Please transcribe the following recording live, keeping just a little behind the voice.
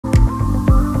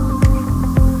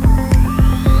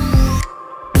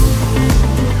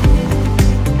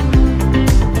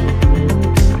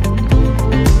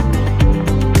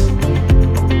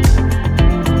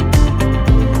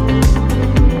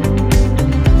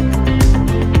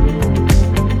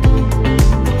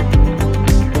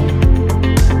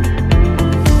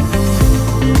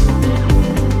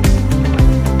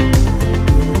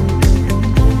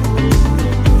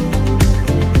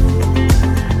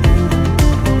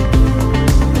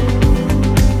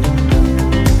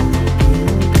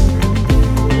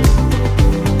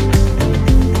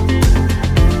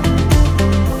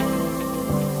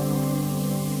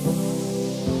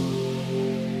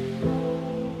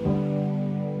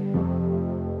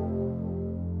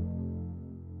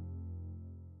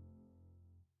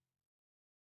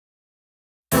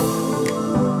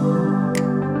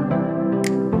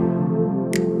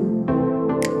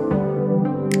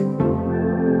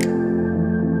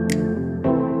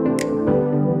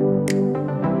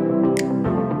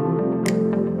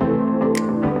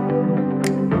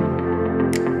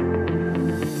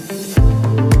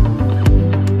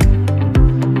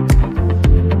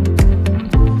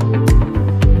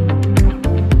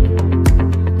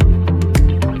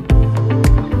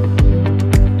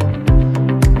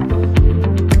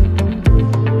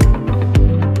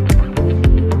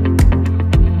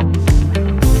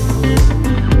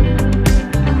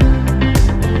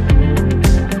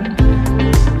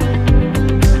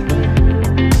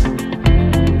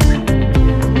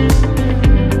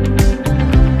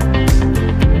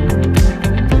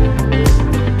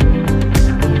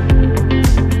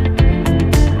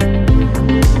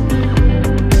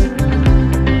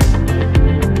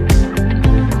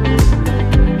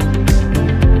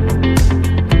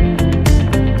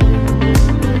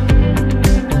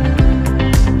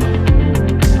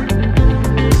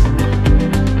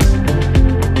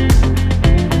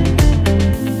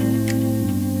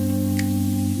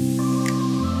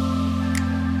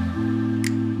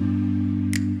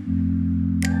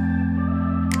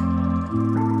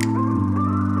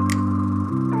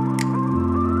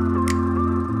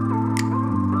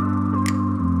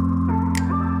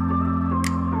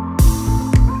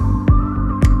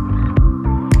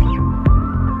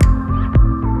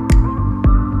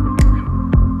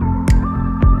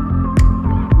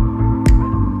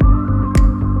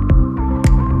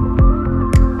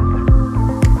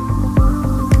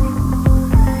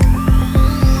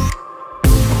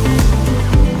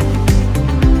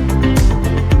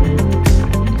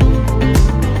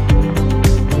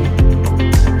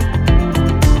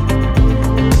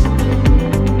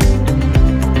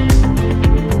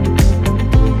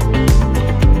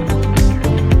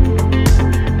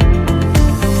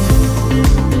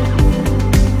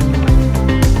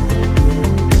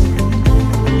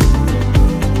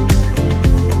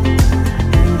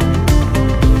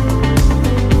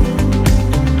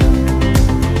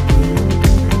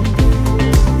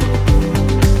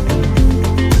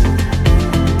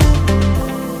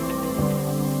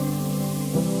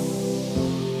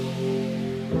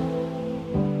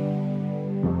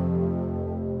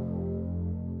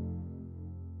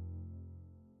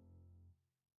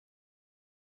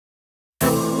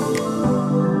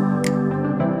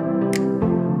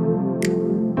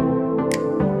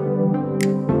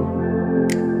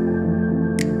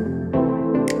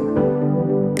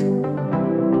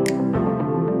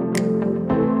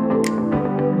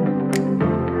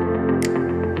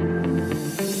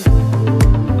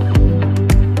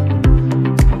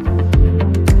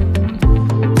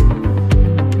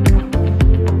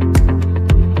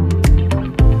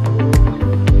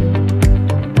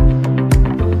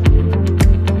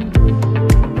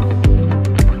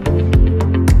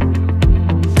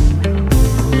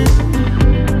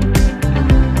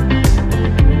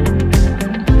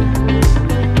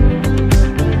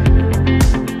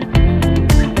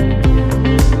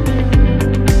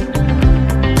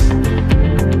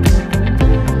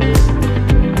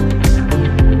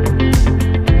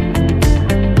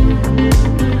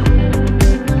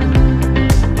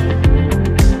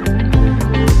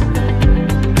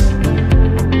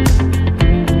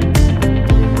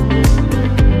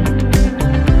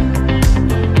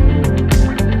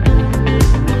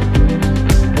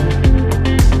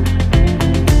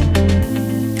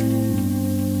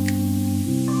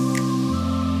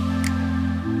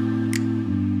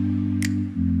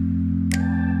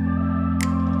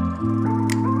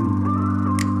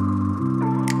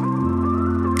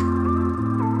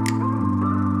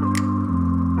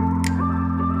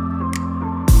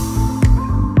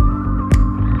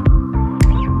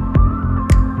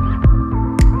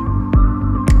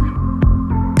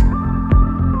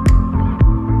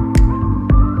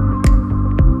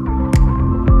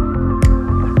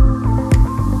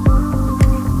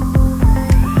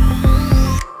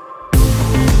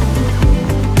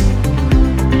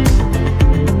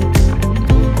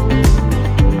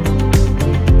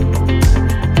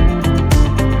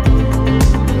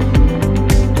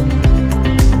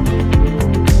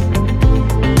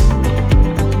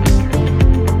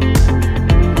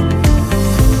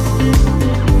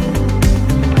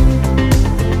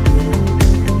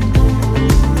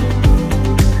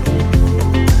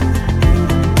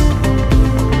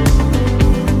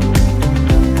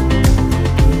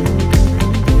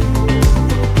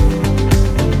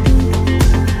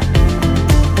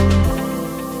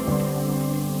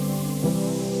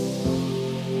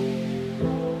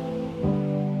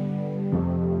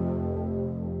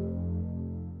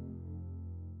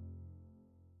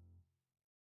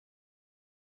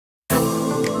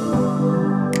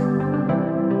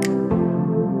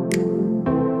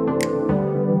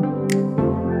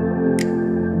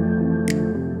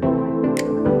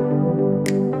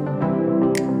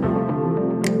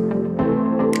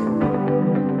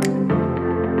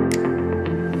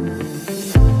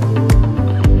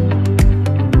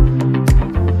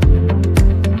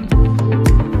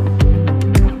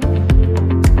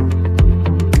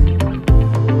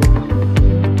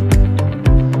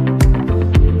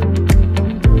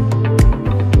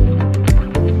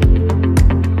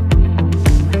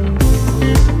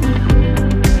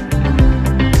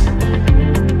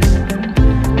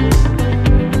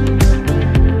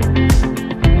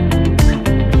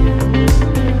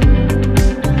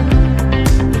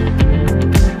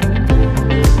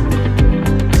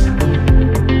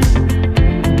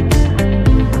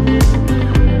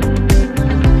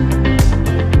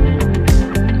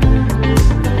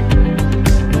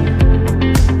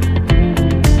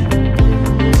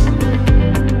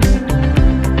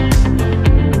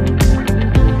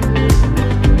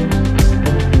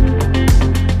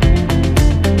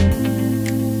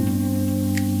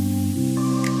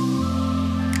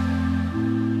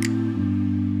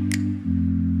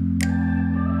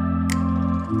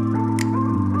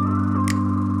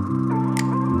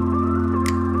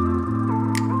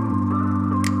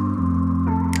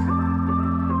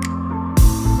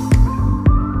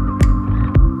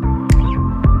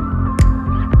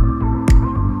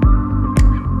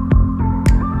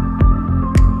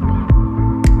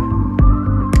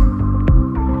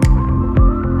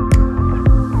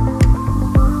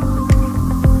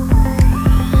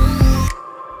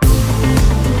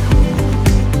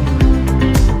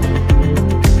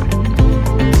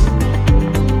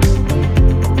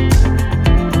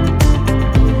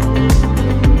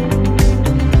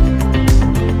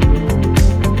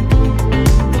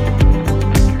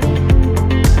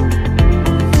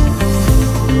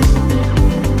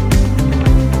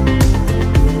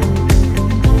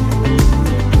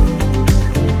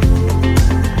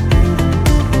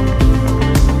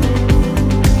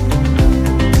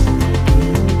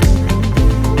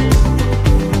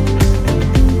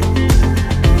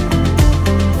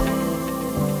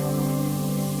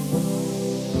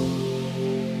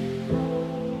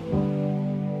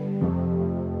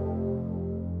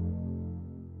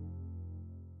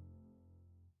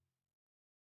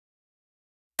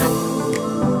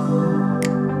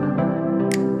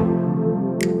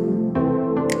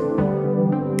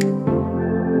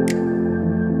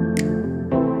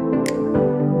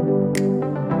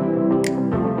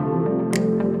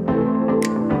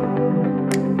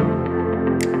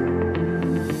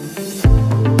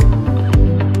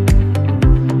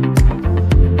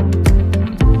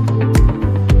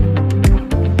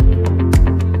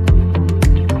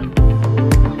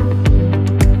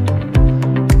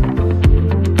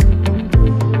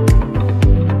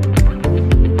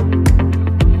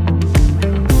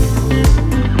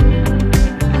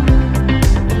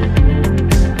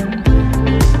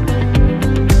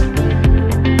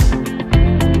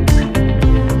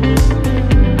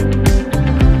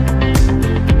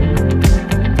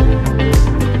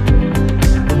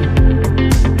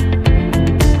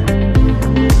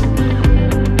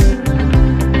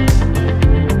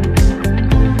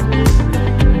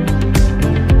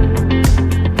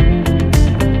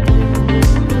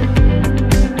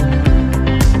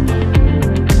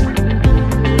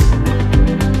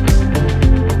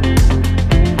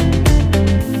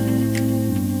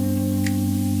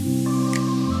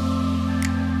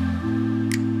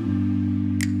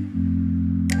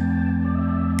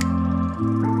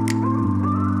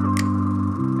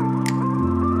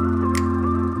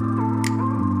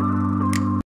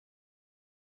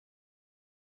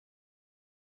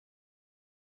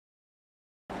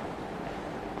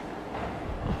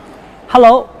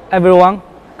Hello everyone,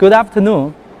 good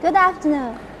afternoon. Good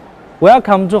afternoon.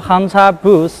 Welcome to Hangcha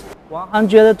booth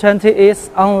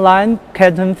 128th online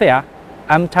Canton Fair.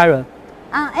 I'm Tyron.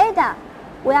 I'm Ada.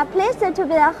 We are pleased to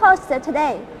be the host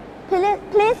today.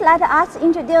 Please let us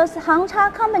introduce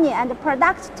Hangcha company and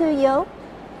products to you.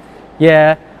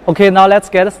 Yeah, okay, now let's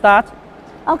get started.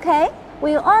 Okay,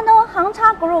 we all know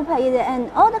Hangcha Group is an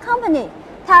old company.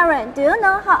 Tyron, do you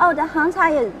know how old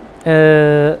Hangcha is?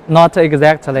 Not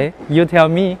exactly. You tell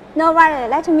me. No worry,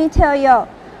 let me tell you.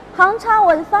 Hangcha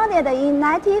was founded in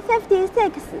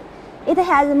 1956. It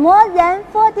has more than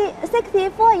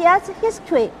 64 years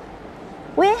history.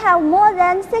 We have more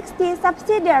than 60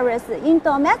 subsidiaries in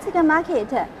domestic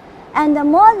market and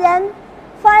more than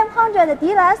 500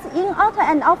 dealers in out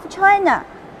and off China.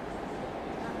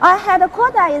 Our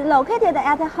headquarters is located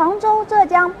at Hangzhou,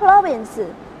 Zhejiang province.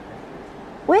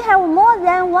 We have more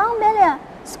than 1 million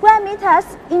square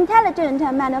meters intelligent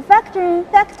manufacturing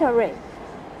factory.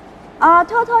 Our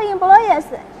total employees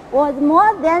was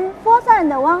more than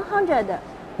 4,100.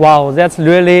 Wow, that's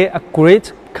really a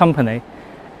great company.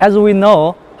 As we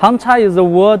know, Hangcha is the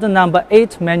world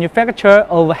 #8 manufacturer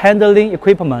of handling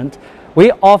equipment.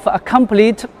 We offer a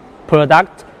complete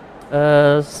product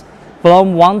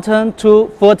from 1-ton to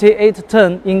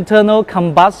 48-ton internal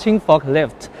combustion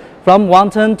forklift, from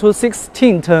 1-ton to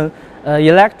 16-ton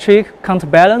electric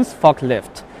counterbalance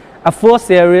forklift, a full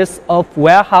series of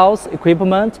warehouse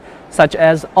equipment such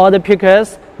as order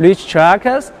pickers, reach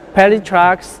trucks, pallet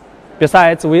trucks.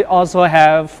 Besides, we also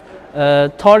have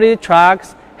trolley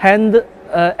trucks,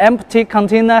 empty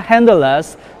container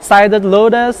handlers, side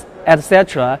loaders,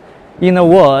 etc. In a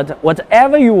word,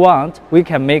 whatever you want, we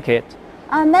can make it.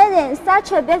 Amazing,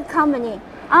 such a big company.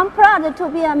 I'm proud to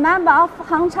be a member of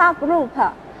Hangcha Group.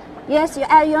 Yes,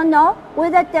 as you know,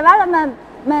 with the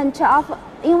development of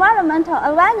environmental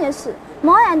awareness,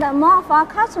 more and more of our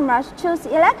customers choose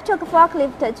electric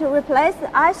forklift to replace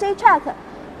IC truck.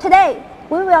 Today,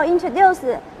 we will introduce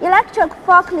electric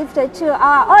forklift to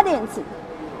our audience.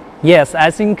 Yes, I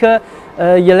think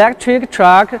electric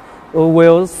truck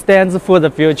will stand for the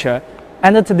future.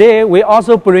 And today, we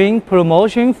also bring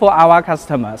promotion for our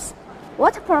customers.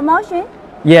 What promotion?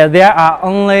 Yeah, there are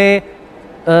only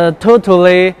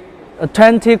totally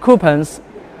 20 coupons,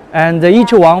 and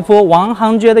each one for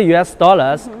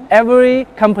 $100. Every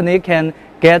company can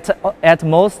get at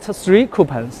most 3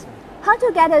 coupons. How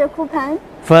to get the coupon?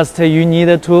 First, you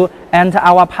need to enter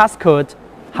our passcode.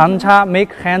 Hangcha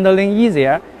make handling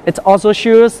easier. It also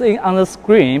shows on the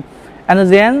screen, and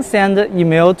then send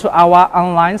email to our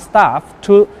online staff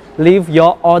to leave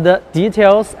your order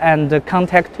details and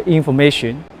contact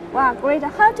information. Wow, great.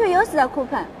 How to use the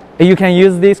coupon? You can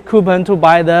use this coupon to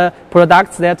buy the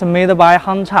products that are made by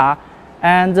Hangcha,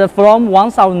 and from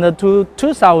 $1,000 to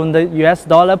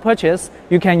 $2,000 purchase,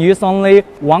 you can use only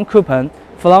 1 coupon.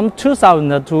 From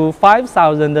 $2,000 to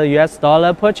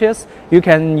 $5,000 purchase, you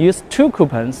can use 2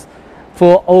 coupons.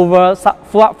 For over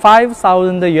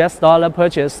 $5,000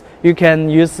 purchase, you can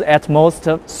use at most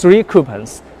 3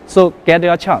 coupons. So get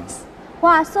your chance.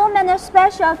 Wow, so many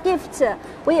special gifts.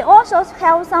 We also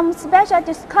have some special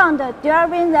discount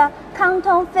during the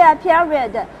Canton Fair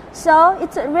period. So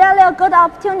it's really a good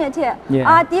opportunity. Yeah.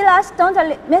 Our dealers don't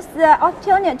miss the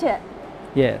opportunity.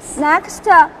 Yes. Next,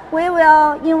 we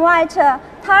will invite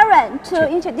Tyron to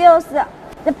introduce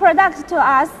the products to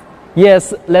us.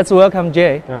 Yes, let's welcome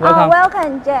Jay. Yeah. Welcome.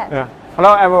 Welcome, Jay. Yeah.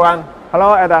 Hello, everyone.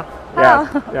 Hello, Ada. Hello.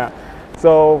 Yeah.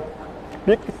 So,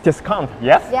 big discount,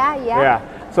 yes? Yeah.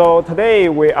 So today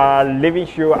we are leaving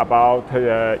you about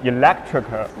electric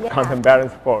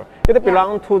counterbalance fork. It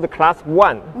belongs to the class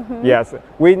 1. Yes.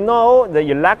 We know the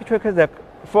electric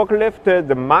forklift,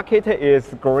 the market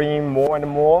is growing more and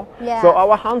more. Yeah. So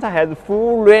our Hangcha has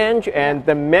full range and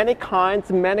many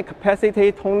kinds, many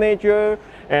capacity, tonnage,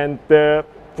 and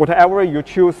whatever you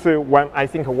choose, I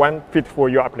think one fit for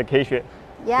your application.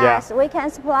 Yes, we can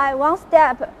supply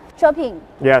one-step shopping.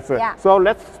 Yes. Yeah. So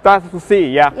let's start to see.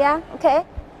 Yeah. Yeah. Okay.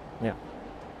 Yeah.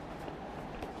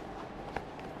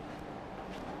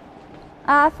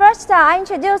 First, I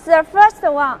introduce the first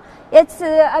one. It's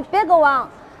a big one,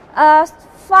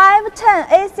 5-ton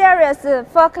A-series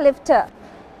forklift.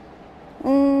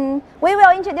 We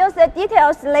will introduce the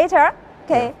details later.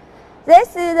 Okay. Yeah.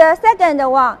 This is the second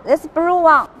one. This blue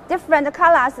one, different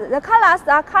colors. The colors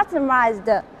are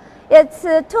customized. It's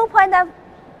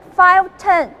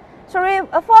 2.5-ton,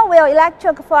 4-wheel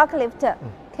electric forklift.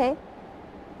 Okay.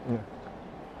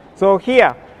 So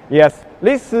here Yes,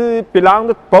 this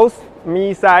belongs both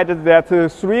me side that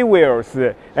 3 wheels,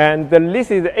 and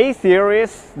this is A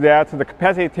series that the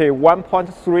capacity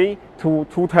 1.3 to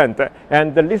 2 tons,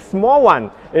 and this small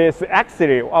one is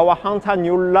actually our Hangcha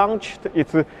new launched.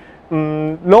 It's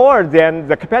lower than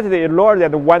the capacity is lower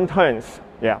than 1 tons.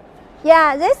 Yeah.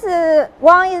 Yeah, this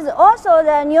one is also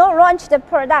the new launched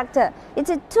product. It's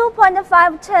a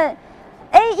 2.5 ton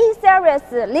AE series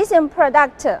lithium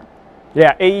product.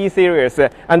 Yeah, AE series,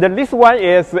 and this one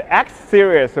is X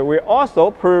series. We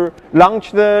also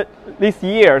launched this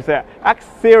year's X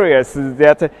series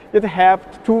that it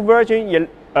have 2 versions,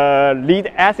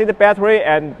 lead acid battery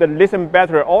and the lithium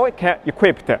battery, all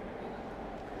equipped. The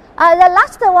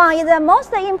last one is the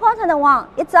most important one.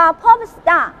 It's a pop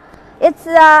star. It's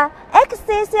the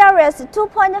XC series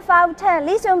 2.5 ton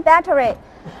lithium battery.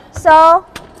 So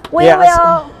we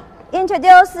will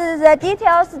introduce the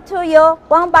details to you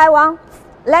one by one.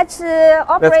 Let's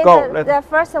operate the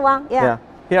first one. Yeah.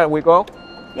 Here we go.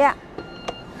 Yeah.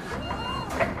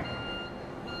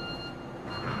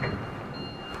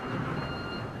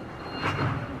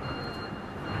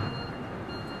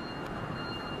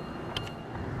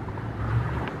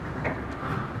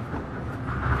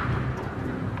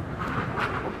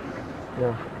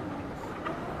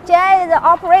 Jay is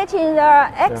operating the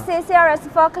XC series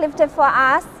forklift for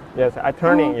us. Yes, I'm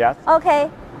turning, yes. Okay.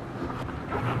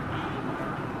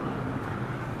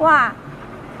 Wow,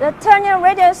 the turning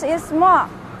radius is small.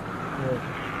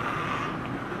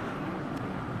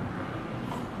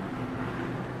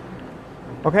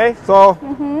 Okay, so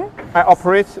I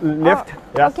operate lift.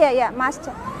 Yes. Okay, yeah,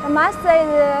 master. The master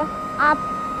is up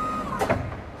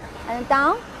and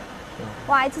down.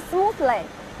 Wow, it's smoothly.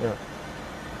 Yeah.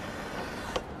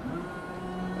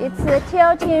 It's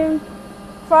tilting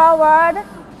forward,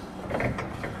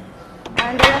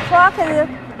 and the fork is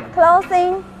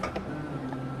closing.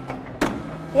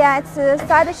 Yeah, it's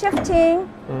side shifting.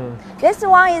 This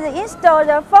one is installed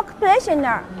the fork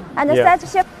positioner and the side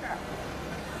shifter.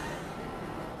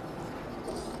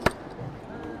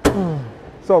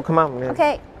 So come on.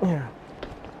 Okay. Yeah.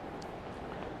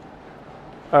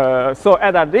 So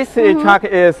this truck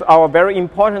is our very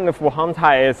important for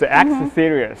Hangcha is X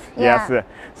series. Yeah. Yes.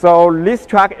 So this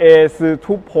truck is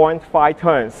 2.5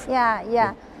 tons.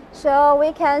 Yeah. So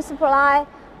we can supply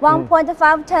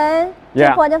 1.5 ton,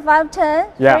 2.5 ton,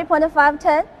 3.5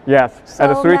 ton. Yes, so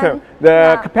and 3 tons.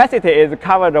 The capacity is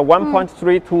covered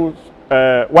 1.3 to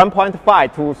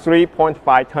 1.5 to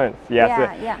 3.5 tons.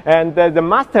 Yes. And the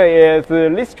master is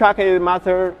this truck is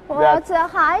master. What's the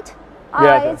height?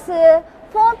 It's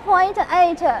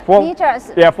 4.8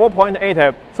 meters. Yeah,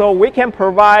 4.8. So we can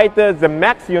provide the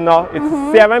max.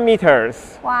 It's 7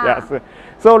 meters. Wow. Yes.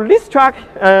 So this truck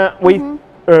we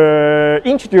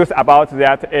introduced about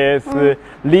that is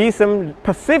Lithium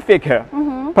Pacific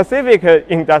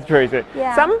Industries.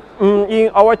 Some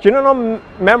in our general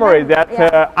memory that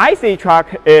IC truck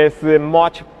is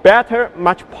much better,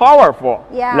 much powerful,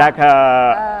 like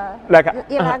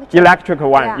electric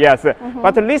one. Yes,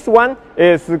 but this one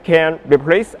can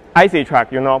replace IC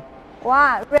truck.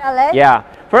 Wow, really? Yeah.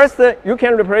 First, you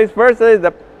can replace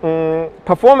the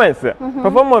performance.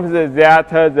 Performance that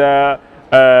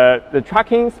the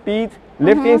trucking speed,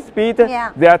 lifting speed,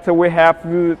 that we have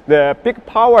the big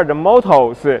power, the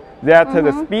motors, that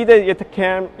the speed it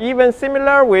can even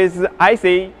similar with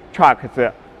IC trucks.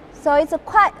 So it's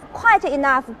quite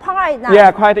enough power enough.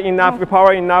 Yeah, quite enough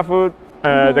power enough.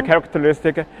 The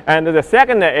characteristic, and the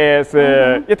second is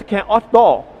it can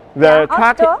outdoor. The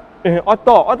truck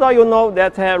outdoor,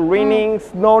 that raining,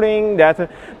 snowing, that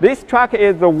this truck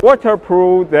is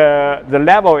waterproof. The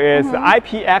level is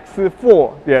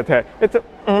IPX4. That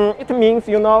it means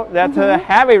that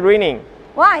heavy raining.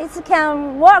 Wow, it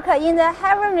can work in the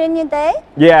heavy rainy day.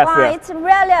 Yes. Wow, it's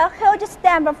really a huge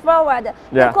step forward.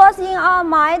 Because in our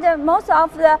mind, most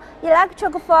of the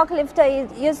electric forklift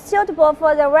is suitable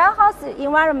for the warehouse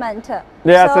environment.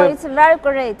 Yes. So it's very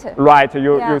great. Right,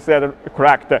 you said it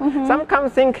correct. Some can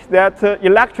think that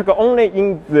electric only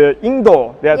in the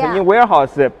indoor, in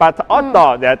warehouse, but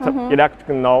outdoor that electric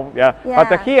no.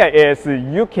 But here is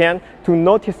you can to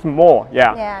notice more.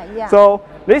 So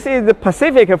this is the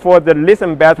Pacific for the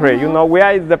lithium battery. You know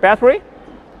where is the battery?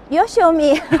 You show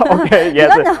me. Okay,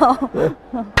 yes. You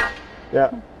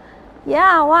know.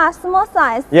 Yeah, wow, small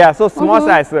size. Yeah, so small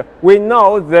size. We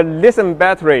know the lithium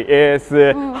battery is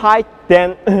high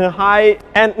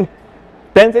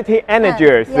density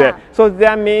energies. So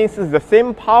that means the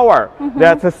same power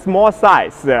that's a small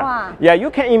size. Wow. Yeah, you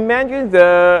can imagine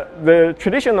the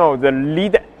traditional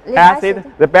lead acid,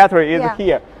 the battery is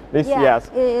here. This, yeah. yes.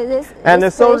 This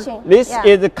And so station. this yeah.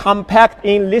 is compact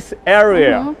in this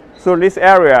area. So this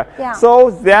area, Yeah.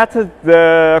 so that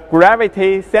the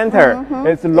gravity center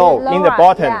is low in the Lower,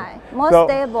 bottom. yeah. More So,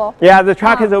 stable. Yeah, the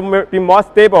truck is be more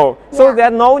stable. So Yeah.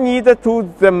 there's no need to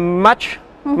the much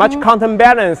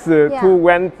counterbalance Yeah. to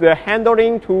when the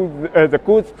handling to the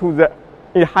goods to the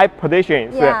in high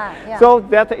positions. Yeah, yeah. So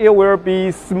that it will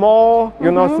be small,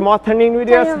 you know, small turning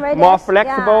radius, Turning radius, more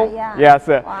flexible. yeah, Yes,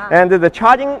 Wow. and the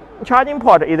charging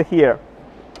port is here.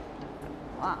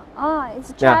 Wow. Oh,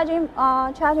 it's Yeah.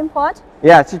 charging port.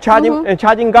 Yes,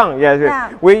 charging gun. Yes, Yeah.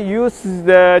 we use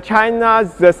the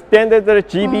China's standard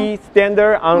GB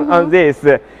standard on this.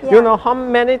 You know how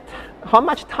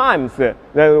much times that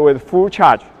with full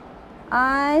charge?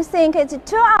 I think it's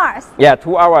 2 hours. Yeah,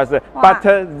 2 hours. But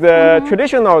the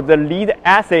traditional, the lead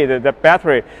acid, the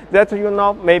battery, that you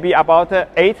know maybe about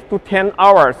 8 to 10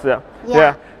 hours.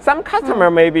 Yeah. Some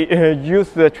customer maybe use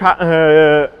the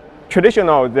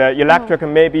traditional, the electric,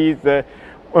 maybe the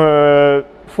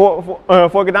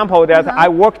for example that I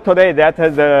work today that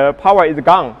the power is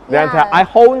gone. That Yeah. I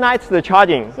whole night the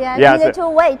charging. Yeah, Yes. needed to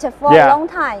wait for Yeah. a long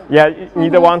time. Yeah,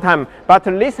 need one time. But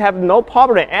this have no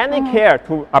problem, any care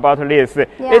to about this.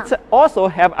 Yeah. It also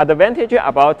have advantage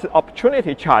about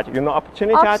opportunity charge. You know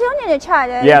opportunity charge? Opportunity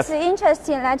charge. Yes. It's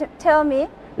interesting. Tell me.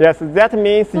 Yes, that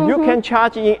means you can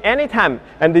charge in any time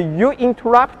and you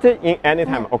interrupt in any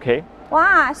time, okay?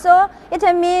 Wow. So it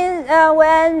means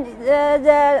when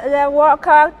the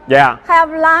worker Yeah. have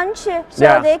lunch, so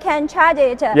Yeah. they can charge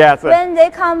it. Yes. When they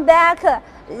come back,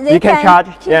 they You can charge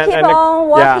keep on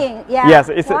working. Yeah. Yes,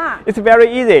 it's Wow. it's very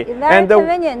easy. Very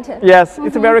convenient. Yes,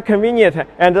 it's very convenient.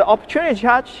 And the opportunity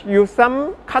charge,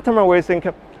 some customer will think,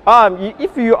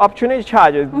 if you opportunity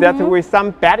charge, that with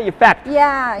some bad effect.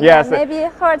 Yeah. Yes. Yeah. Maybe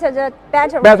hurt the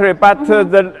battery. Battery, but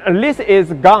the list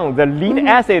is gone. The lead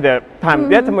acid time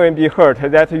that may be hurt.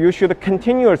 That you should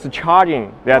continuous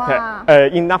charging that Wow.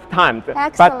 enough time.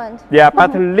 Excellent. But yeah,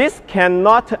 but list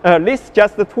cannot. List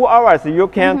just 2 hours. You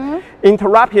can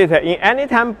interrupt it in any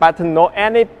time, but no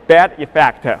any bad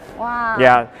effect. Wow.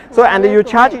 Yeah. So and Very you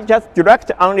charge great. just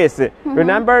direct on this.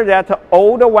 Remember that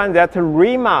old one that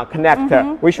RIMA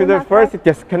connector. We should RIMA first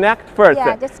disconnect first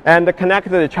Yeah, just- and connect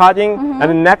the charging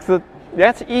and next.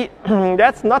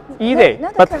 That's not easy,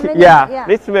 Not but convenient, yeah, yeah.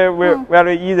 this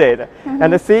very easy.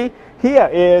 And see, here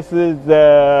is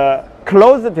the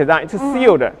closed design. It's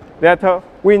sealed. That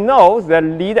we know the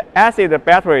lead acid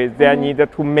batteries they need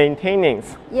to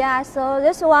maintenance. Yeah. So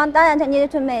this one doesn't need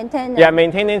to maintain. Yeah,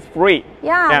 maintenance free.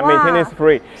 Yeah, wow. Maintenance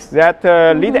free. That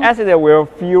lead acid will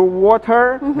fill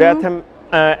water. That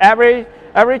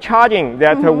every charging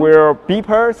that will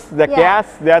beepers the Yeah, gas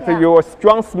that yeah. your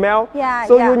strong smell. Yeah,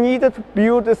 So yeah. you need to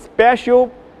build a special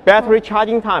battery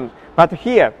charging time. But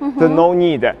here, the no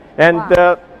need. And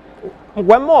Wow.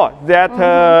 one more that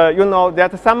you know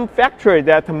that some factory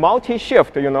that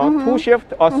multi-shift, you know, 2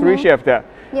 shift or 3 shift.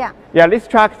 Yeah. Yeah, this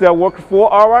truck that work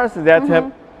 4 hours that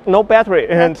no battery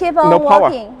and Keep on no power.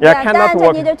 working. Yeah, cannot doesn't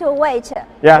work. need to wait.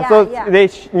 Yeah, so yeah. they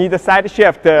need a side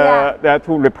shift to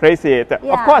replace it. Of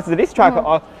Yeah. course, this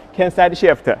truck can side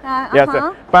shift. Yes,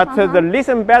 but the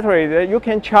lithium battery you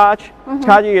can charge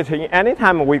it in any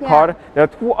time. We call the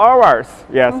 2 hours.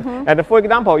 Yes, and for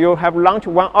example, you have lunch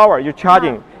 1 hour, you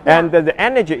charging, and the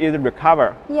energy is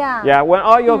recovered. Yeah. Yeah, 1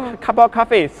 hour your cup of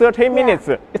coffee, 30 minutes,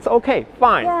 it's okay,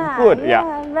 fine, Yeah, good.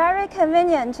 Yeah. Very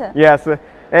convenient. Yes,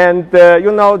 and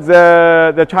you know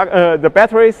the truck, the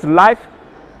battery's life.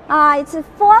 It's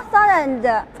 4,000.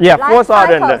 Yeah, life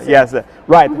 4,000. cycles. Yes,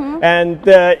 right. And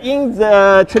in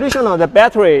the traditional the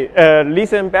battery,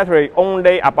 lithium battery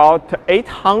only about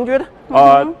 800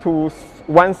 to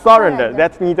 1,000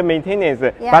 that need maintenance.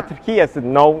 Yeah. But here's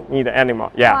no need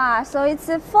anymore. Yeah. Wow, so it's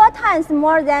 4 times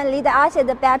more than lead acid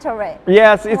battery.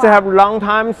 Yes, it have long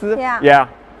times. Yeah.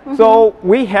 So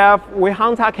we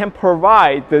Hangcha can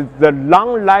provide the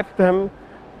long lifetime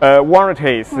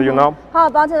warranties. You know, How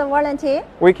about the warranty?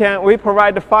 we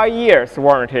provide 5 years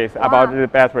warranties about the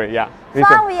battery. Yeah.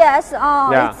 5 years. Oh,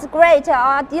 Yeah. it's great.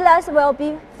 Our dealers will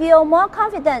feel more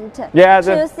confident Yeah,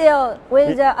 to sell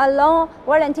with a long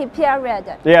warranty period.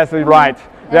 Yes, right.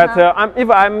 That if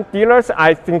I'm dealers,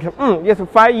 I think yes,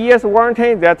 5 years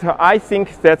warranty. That I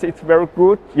think that it's very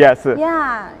good. Yes.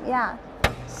 Yeah.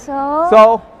 So,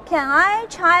 So can I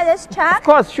try this of truck?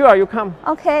 course, sure, you come.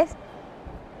 Okay.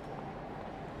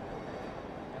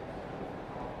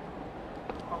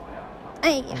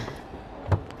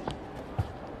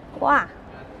 Wow.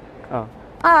 Oh.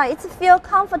 It feels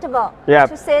comfortable Yeah.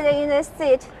 to sit in this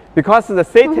seat. Because the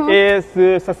seat is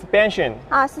suspension.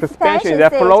 Suspension they're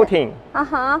seat. floating.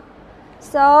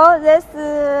 So this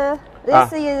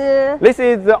This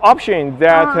is the option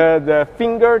that the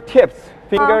fingertips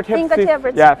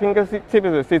fingertips. Yeah,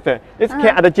 fingertips system. It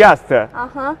can adjust.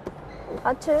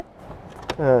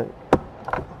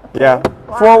 Yeah,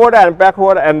 forward and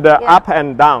backward and up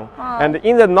and down. And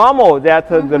in the normal, that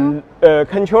the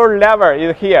control lever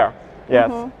is here.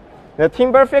 Yes. The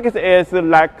timber fix is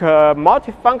like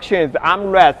multi-functions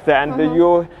armrest, and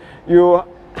your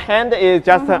hand is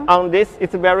just on this.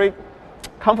 It's very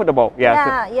comfortable.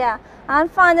 Yes. Yeah. I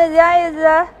find there is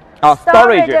a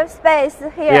storage space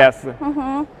here. Yes.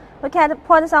 We can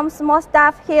put some small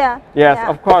stuff here. Yes,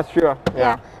 of course, sure.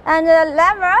 Yeah. And the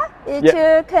lever is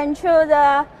to control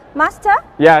the master.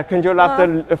 Yeah, control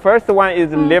master. The first one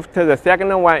is lift, the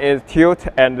second one is tilt,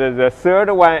 and the third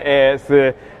one is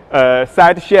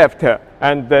side shift,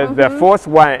 and the fourth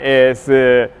one is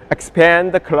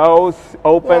expand, close,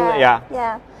 open.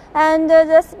 Yeah. And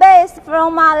the space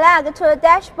from my leg to the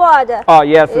dashboard. Oh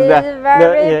yes, is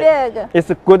very big.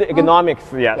 It's good economics.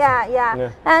 Yes.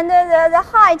 Yeah. And the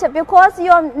height, because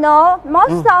you know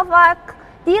most of our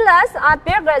dealers are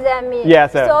bigger than me.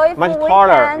 Yes. So if much we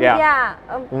taller.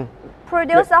 can,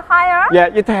 produce a higher.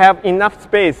 Yeah, it have enough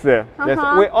space. Yes.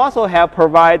 We also have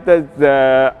provided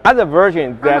the other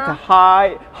version that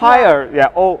higher.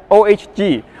 Yeah.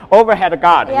 OHG, overhead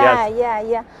guard.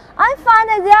 Yeah. I find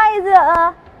that there is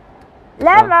a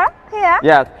lever here.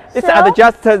 Yes, it's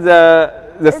adjust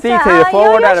the seat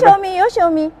forward. You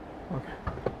show me.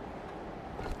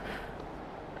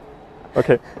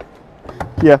 Okay.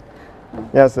 Yeah.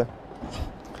 Yes.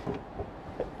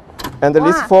 And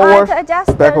this forward,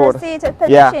 adjust backward. The seat position.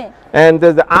 Yeah. And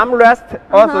the armrest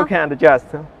also can adjust.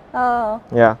 Oh.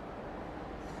 Yeah.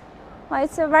 Well,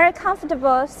 it's a very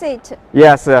comfortable seat.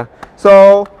 Yes.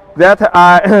 So that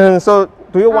so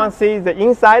do you want to see the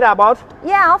inside about?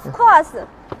 Yeah, of course.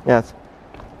 Yes.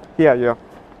 Here you.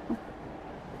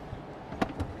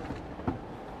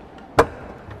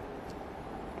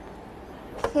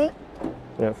 Okay.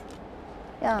 Yes.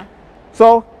 Yeah.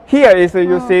 So here is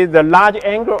you see the large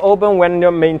angle open when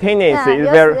your maintenance is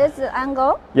very. This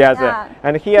angle. Yes.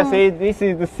 And here see this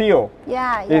is the seal.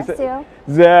 Yeah. Seal.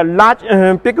 The large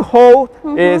big hole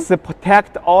is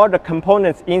protect all the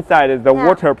components inside the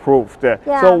waterproofed.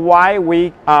 So why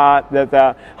we are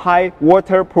the high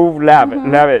waterproof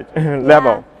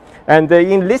level. And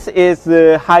in this is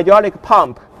hydraulic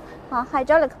pump.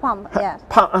 Hydraulic pump, yes.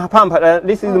 Pump.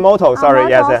 This is motor. Sorry,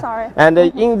 yes. And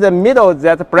in the middle,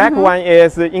 that black one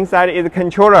is inside is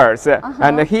controllers,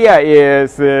 and here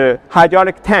is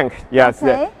hydraulic tank. Yes.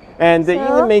 And in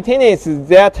the maintenance,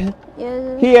 that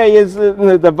here is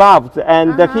the valves,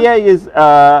 and here is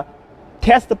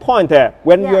test point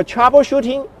when you're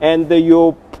troubleshooting and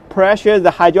you pressure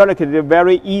the hydraulic. Is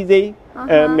very easy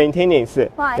maintenance.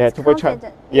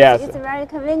 Yes. It's very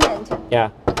convenient. Yeah.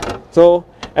 So.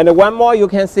 And one more, you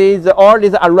can see all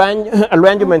these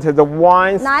arrangement, the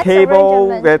wines,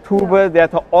 table, the tube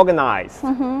that are organized.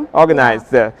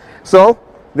 So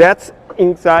that's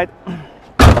inside.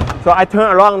 So I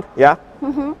turn around,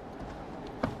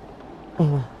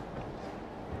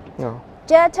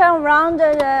 Just turn around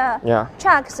the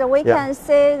truck so we can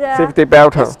see the safety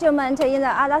belt instrument in the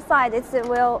other side. It's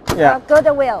good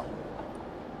wheel.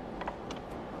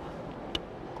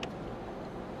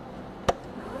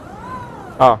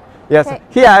 Oh, yes. Okay.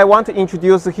 Here I want to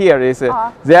introduce here is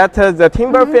that the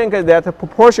timber finger that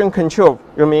proportion control.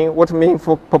 You mean what mean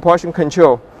for proportion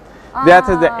control? That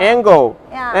the angle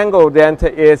that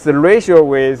is ratio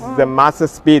with the master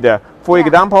speed. For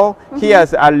example,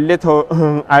 here's a little.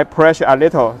 I press a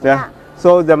little.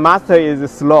 So the master is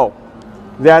slow.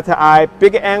 That I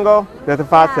big angle that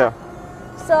faster.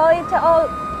 So it all.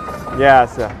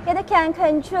 Yes. It can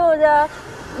control the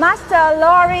master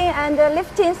lowering and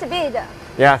lifting speed.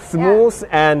 Yeah, smooth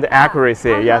and accuracy.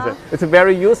 Yes, it's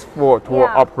very useful to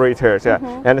operators.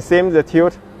 And same the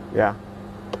tilt. Yeah.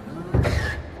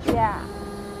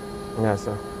 Yes.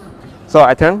 So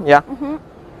I turn. Yeah.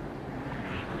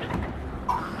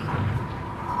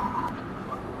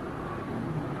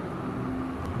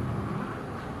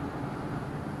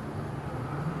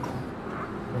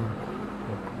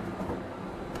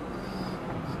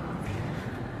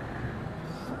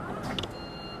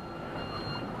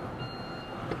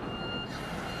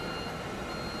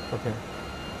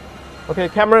 Okay,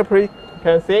 camera please,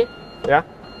 can see? Yeah.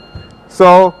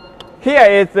 So here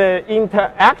is the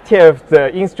interactive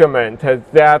instrument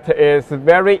that is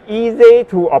very easy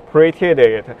to operate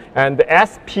it. And the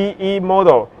SPE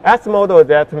model. S model,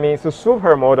 that means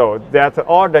super model. That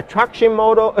all the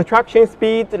traction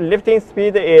speed, lifting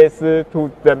speed is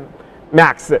to the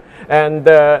max. And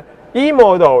E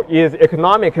model is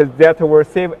economic that will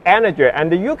save energy, and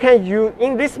you can use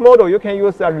in this model you can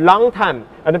use a long time.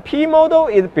 And the P model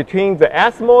is between the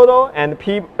S model and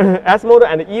S model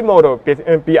and E model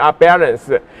be a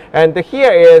balance. And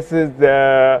here is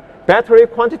the battery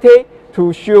quantity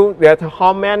to show that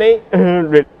how many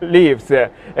leaves.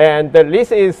 And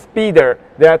this is speeder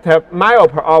that mile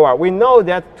per hour. We know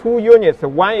that 2 units.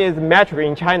 One is metric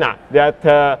in China that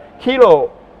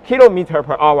kilometer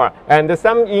per hour, and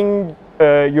some in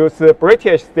use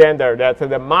British standard, that's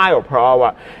the mile per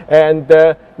hour. And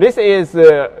this is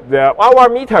the hour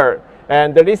meter,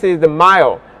 and this is the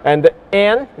mile. And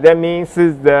N, that means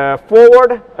the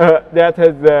forward, that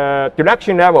is the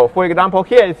direction level. For example,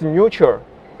 here is neutral,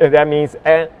 that means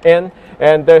N.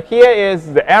 And here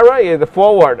is the arrow is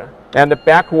forward and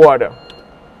backward.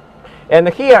 And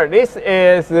here, this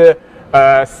is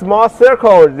a small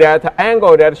circle, that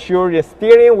angle that shows the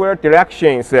steering wheel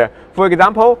directions. For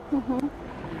example,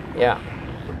 yeah,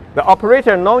 the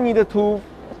operator no need to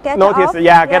Get notice,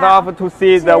 off. get off to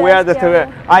see the where the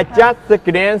steering. I just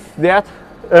glance that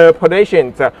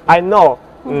positions. I know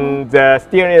the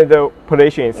steering the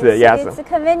positions. Yes. It's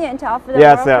convenient of the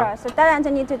Yes, worker, so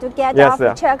doesn't need to get Yes,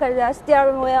 off, check the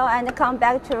steering wheel, and come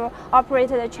back to operate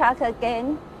the truck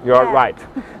again. You're Yeah. right.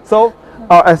 So,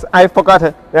 as I forgot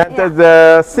that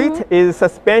the seat is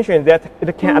suspension that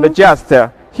it can adjust.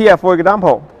 Here, for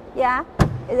example. Yeah,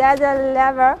 that's a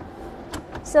lever.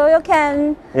 So you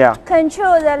can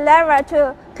control the lever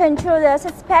to control the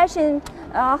suspension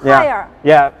higher.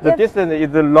 Yeah, the distance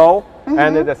is low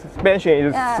and the suspension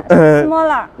is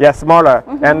smaller. Yeah, smaller.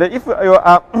 And if you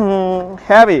are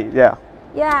heavy,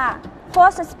 Yeah, for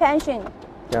suspension.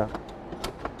 Yeah.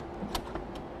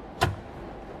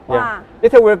 Wow.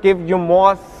 It will give you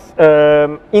more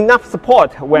enough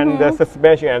support when the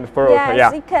suspension and float.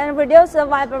 Yes, it can reduce the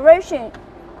vibration.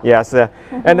 Yes,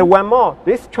 and one more.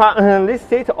 This this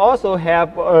seat also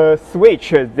have a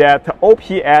switch that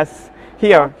OPS.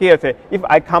 Here, if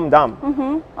I come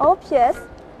down. OPS.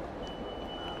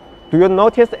 Do you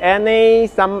notice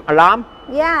some alarm?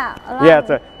 Yeah. Alarm. Yes,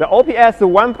 the OPS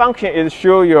one function is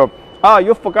show you. Oh,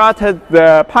 you forgot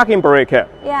the parking brake.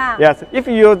 Yeah. Yes, if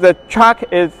the truck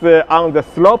is on the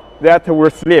slope, that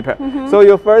will slip. So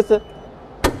you first.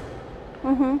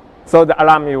 So the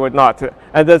alarm you will not.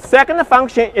 And the second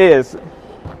function is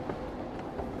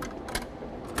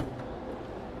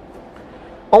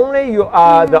only you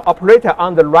are the operator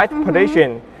on the right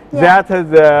position. That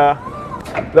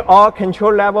the all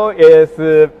control level is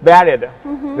valid.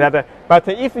 But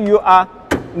if you are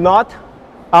not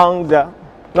on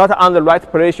the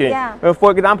right position,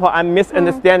 for example, I'm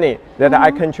misunderstanding that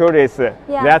I control this.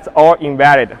 That's all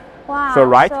invalid. Wow. So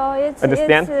right? So it's,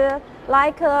 Understand? It's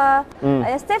like a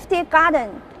safety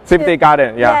garden. Safety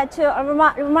garden, Yeah, to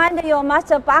remind you must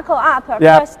buckle up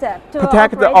first. To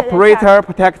protect the operator,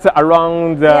 protect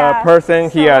around the person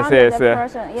here. Says.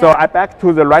 So I back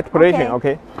to the right position,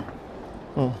 okay?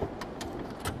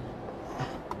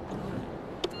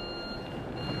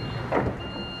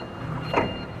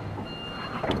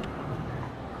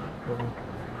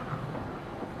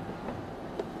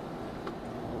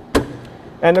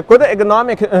 And good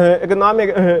economic and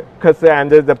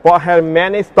the board has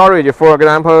many storage. For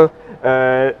example,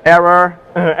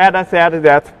 Ada said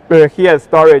that here is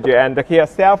storage and here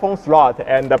cell phone slot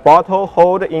and the bottle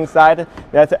hold inside.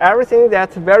 That's everything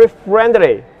that's very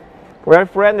friendly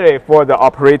for the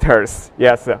operators.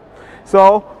 Yes.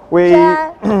 So we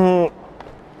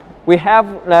we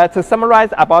have to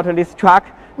summarize about this truck.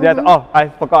 That oh, I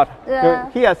forgot.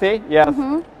 Here, see, yes.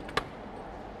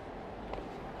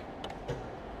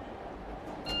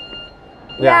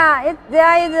 Yeah,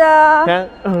 there is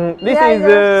a this is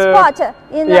a spot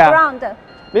in the ground.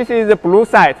 This is the blue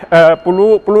side,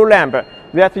 blue lamp.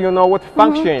 That you know what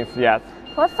functions, yes.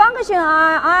 What function?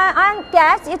 I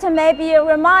guess it may be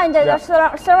remind the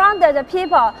surrounded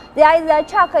people there is a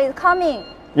truck is coming.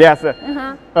 Yes.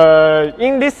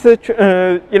 In this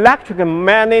electric,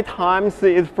 many times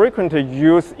is frequently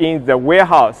used in the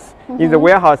warehouse. In the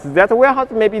warehouse, that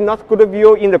warehouse may be not good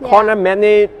view in the corner.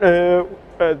 Many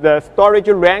the storage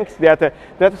ranks that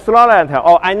slow.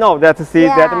 Oh, I know that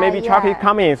that maybe truck is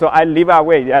coming, so I leave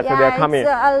away. Yes, they're coming.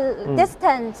 It's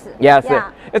distance. Yes,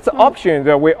 it's options.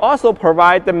 We also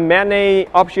provide many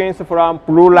options from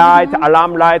blue light,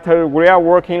 alarm light, rear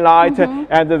working light,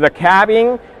 and the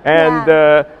cabin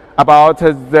and. About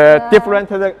the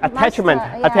different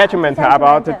attachment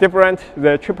about different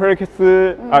the triplex,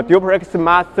 duplex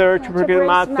master, triplex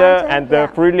master, and the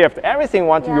free lift. Everything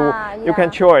you can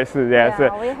choose. Yes.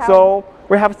 So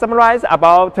we have summarized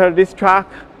about this truck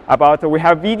about, we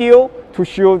have video to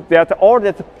show that all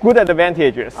the good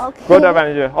advantages. Okay. Good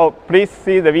advantages. Oh, please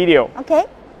see the video. Okay.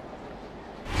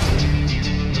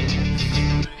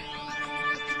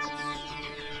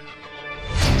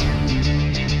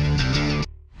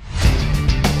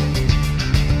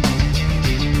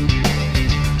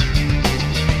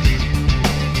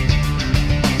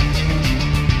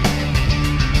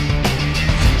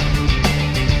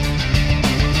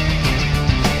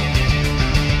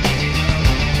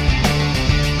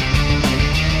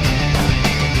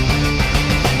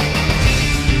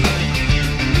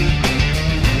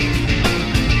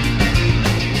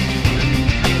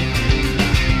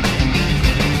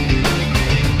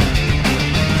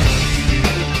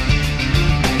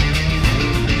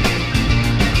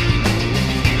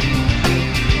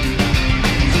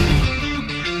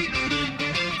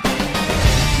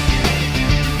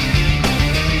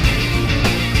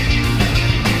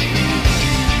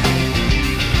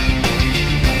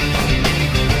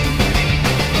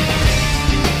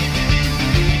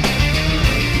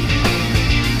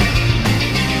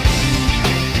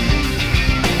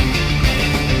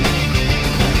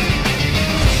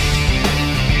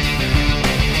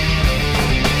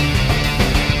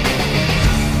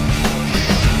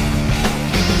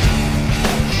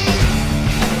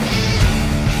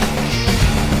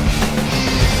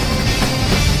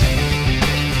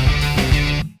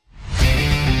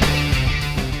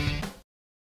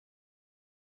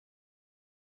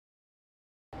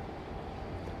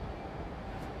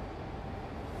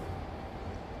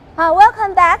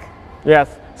 Welcome back. Yes,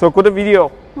 so good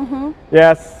video.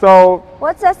 Yes, so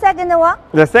What's the second one?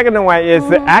 the second one is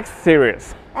the X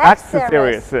series. X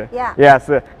series. Yeah. Yes,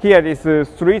 here is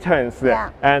 3 tons, Yeah.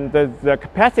 and the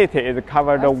capacity is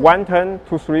covered 1 ton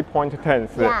to 3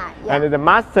 tons. Yeah, yeah. And the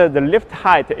master, the lift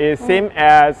height is same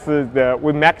as the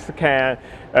we max can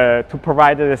to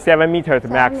provide the 7 meters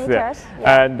max. meters,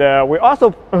 yeah. And we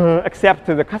also accept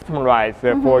the customized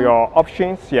for your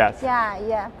options. Yes.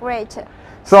 Yeah, great.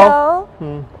 So,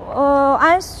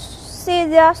 I see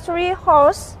there are 3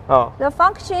 holes. Oh. The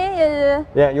function is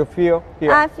Yeah, you feel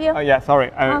here. I feel. Oh, yeah,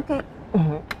 sorry. okay.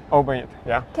 Open it.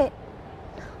 Yeah. Okay.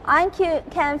 I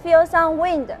can feel some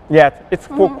wind. Yes, it's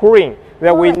for cooling.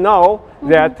 That we Cooling. know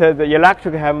that the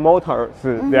electric have motors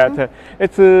that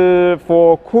it's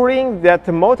for cooling. That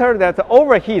motor that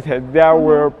overheated, there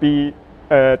will be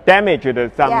damaged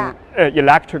some Yeah.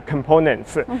 Electric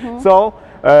components. So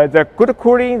the good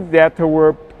cooling that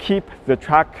will keep the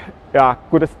truck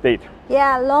good state.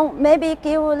 Yeah, maybe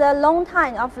give the long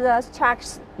time of the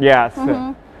trucks. Yes.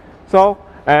 So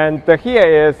and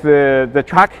here is the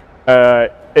truck.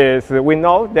 We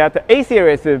know that A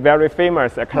series is very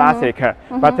famous, a classic,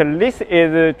 but this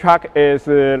is truck is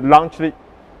launched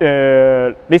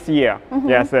this year.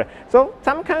 Yes. So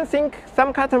some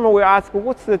customer will ask,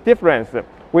 what's the difference?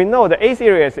 We know the A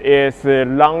series is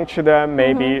launched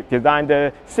maybe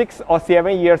designed 6 or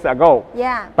 7 years ago.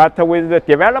 Yeah. But with the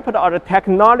development of the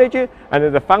technology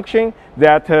and the function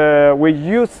that we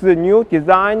use the new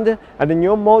design and the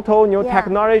new motor, new Yeah.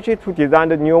 technology to design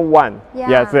the new one. Yeah.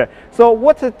 Yes. So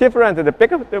what's different? The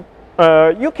big,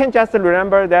 you can just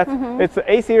remember that it's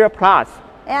A series plus.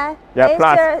 Yeah, Yeah, it's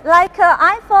plus. like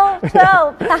iPhone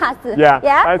 12 Plus. Yeah,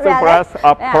 yeah, iPhone really? Plus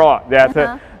or Yeah. Pro.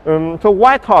 That. So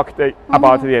why talk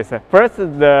about this? First,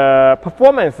 the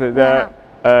performance, the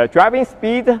driving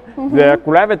speed, the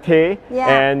gravity, Yeah.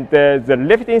 and the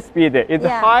lifting speed is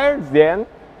Yeah. higher than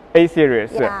A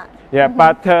series. Yeah. Yeah,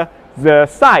 but the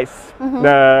size,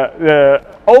 the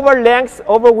over length,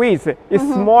 over width is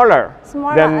smaller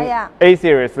than yeah. A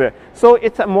series. So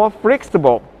it's more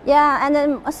flexible. Yeah, and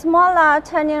then a smaller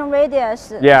turning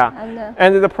radius. Yeah, And,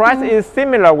 and the price is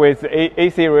similar with A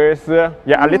series.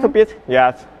 Yeah, a little bit.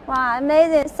 Yes. wow,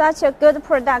 amazing! Such a good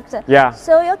product. Yeah.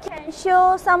 So you can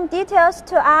show some details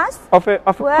to us. Of Where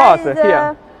course, is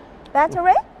here. the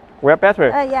battery? Where battery?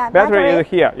 Yeah, battery battery. is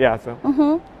here. Yes.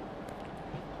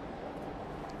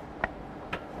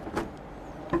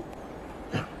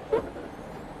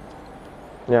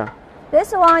 Yeah.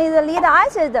 This one is a lead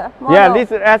acid model. Yeah,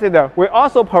 lithium acid. We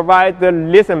also provide the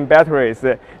lithium batteries,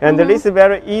 and this is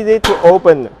very easy to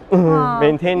open,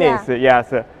 maintenance. yeah.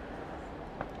 Yes.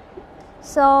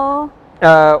 So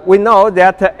We know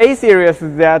that A series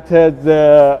that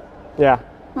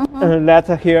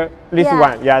that here this Yeah,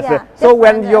 one. Yes. yeah, So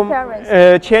when different you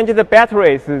appearance. change the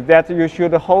batteries, that you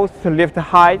should host lift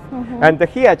height, and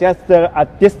here just a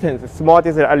distance, small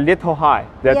distance, a little high.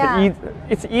 That Yeah.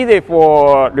 it's easy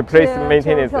for replace to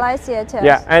maintenance. replace it.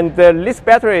 Yeah, and this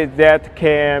battery that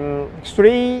can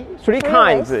three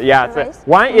kinds. ways, Yes, three ways.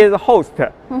 one is host.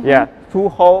 Yeah, 2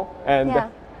 hole and Yeah.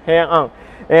 hang on.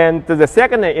 And the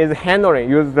second is handling.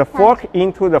 Use the fork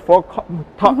into the fork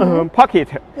pocket.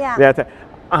 Yeah. That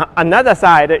another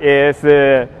side is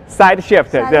side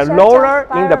shift. The roller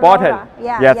in the bottom.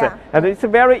 Yeah, yes. yeah. And it's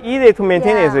very easy to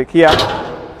maintain it here.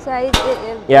 So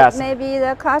Yes. maybe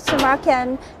the customer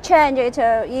can change it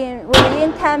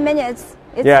within 10 minutes.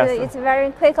 It's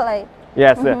very quickly.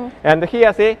 Yes. And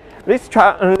here, see, this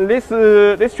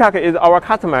truck is our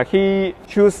customer. He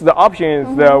choose the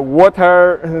options, the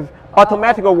water.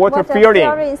 Automatic water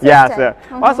filling. Yes.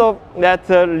 Also, that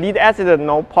lead acid,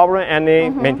 no problem, any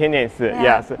maintenance.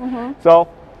 Yes. So.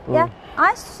 Yeah,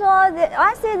 I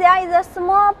see there is a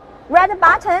small red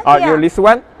button here. This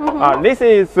one. This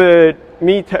is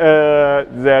meet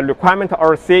the requirement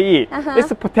of CE.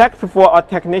 It's protect for a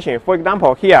technician. For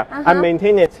example, here I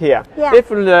maintain it here. If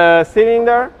the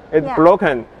cylinder is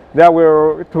broken, that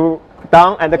will to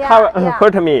down and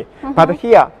hurt me. But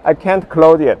here I can't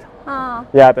close it.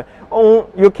 Yeah,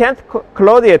 you can't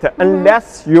close it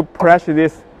unless you press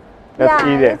this. That's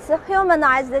easy. It's a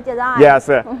humanized design. Yes,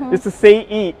 it's a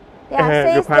CE.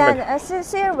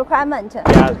 C requirement.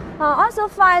 Also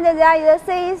find there is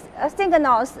C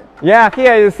signals. Yeah,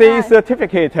 here is CE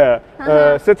certificate,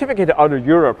 certificate of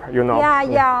Europe, you know.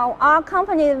 Yeah. Our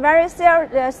company is very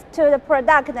serious to the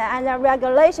product and the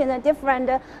regulation in different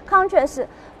countries.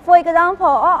 For example,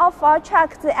 all of our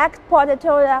trucks export to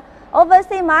the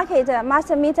overseas market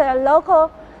must meet a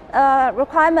local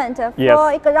requirement.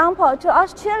 For example, to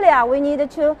Australia, we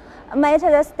need to meet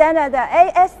the standard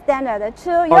AS standard.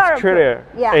 To Australia,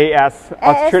 Europe,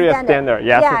 Australia standard.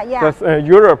 Yes,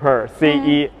 Europe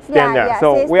CE standard.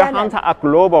 So we are hunting a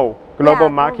global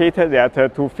market that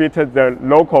to fit the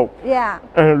local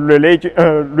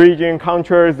region,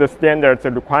 countries, the standards,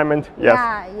 the requirement.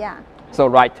 Yes. So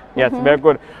right. Yes, very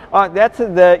good. That's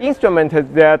the instrument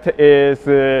that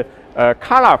is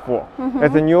colorful.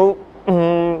 It's a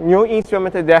new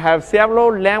instrument that have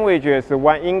several languages.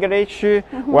 One English,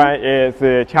 one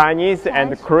is Chinese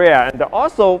and Korea. And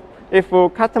also, if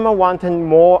customer want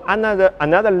more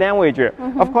another language,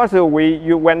 of course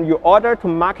when you order to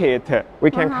market,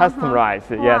 we can customize.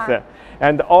 Yes,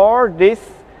 and all this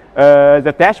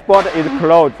the dashboard is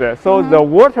closed, so the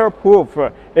waterproof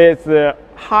is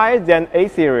higher than A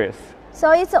series.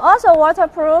 So it's also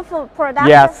waterproof product?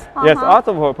 Yes, yes,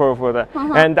 also waterproof.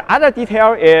 And the other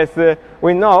detail is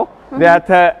we know that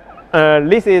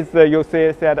this is, you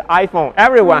see, said iPhone.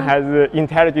 Everyone has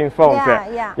intelligent phones.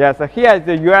 Yes, here is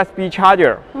the USB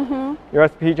charger.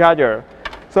 USB charger.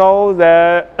 So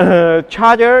the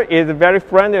charger is very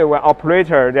friendly with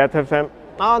operator that have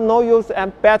no use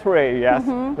and battery. Yes,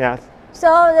 yes. So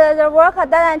the worker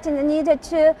doesn't need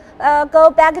to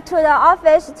go back to the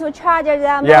office to charge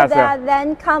them,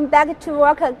 then come back to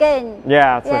work again.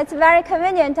 Yes. It's very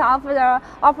convenient of the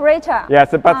operator.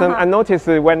 Yes, but I notice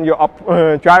when you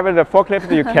drive the forklift,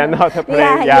 you cannot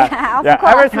play. Of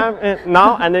course. Every time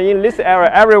now and in this area,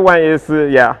 everyone is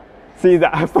see the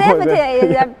iPhone. Safety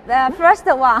is the first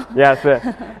one. Yes,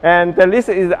 and this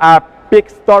is a big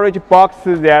storage box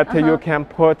that you can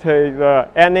put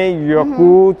any your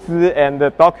goods and the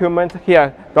document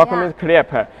here, document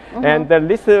clip. And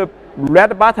this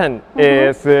red button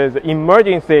is the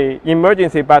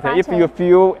emergency button. If you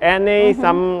feel any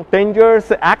some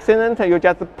dangerous accident, you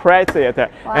just press it,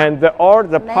 and all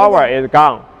the power is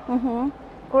gone.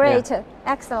 Great,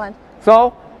 excellent.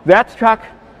 So that truck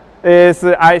is,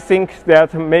 I think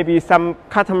that maybe some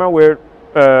customer will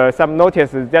some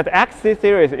notices that X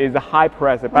series is a high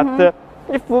price, but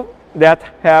if that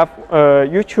have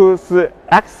you choose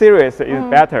X series is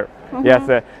better.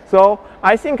 Yes, so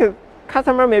I think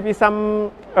customer maybe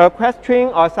some question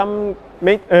or some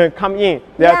come in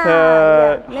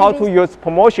that how to use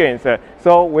promotions.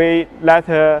 So we let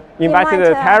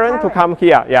invited Taryn to come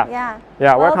here.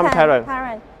 Welcome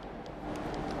Taryn.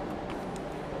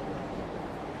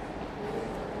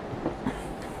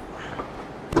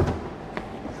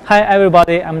 Hi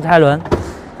everybody, I'm Tailun.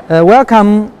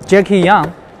 Welcome Jackie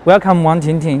Yang. Welcome Wang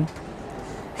Tingting.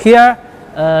 Here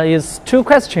is two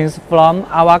questions from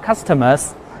our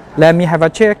customers. Let me have a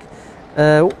check.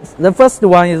 The first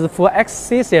one is for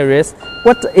XC series.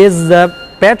 What is the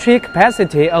battery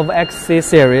capacity of XC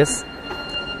series?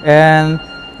 And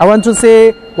I want to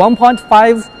say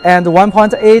 1.5 and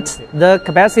 1.8. The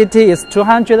capacity is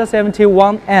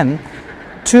 271 N.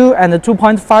 2 and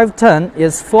 2.5 ton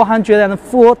is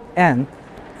 404 N.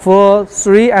 For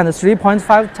 3 and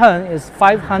 3.5 ton is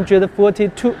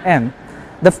 542 N.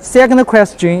 The second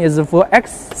question is for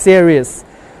X series.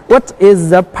 What is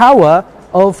the power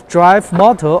of drive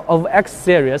motor of X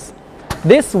series?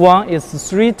 This one is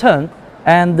 3 ton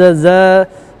and the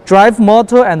drive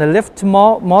motor and the lift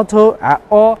motor are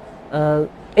all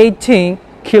 18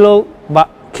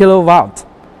 kilowatt.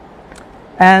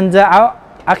 And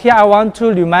here I want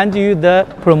to remind you the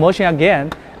promotion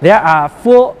again. There are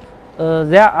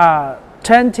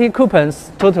 20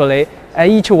 coupons totally,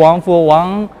 each one for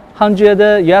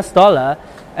 $100,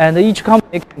 and each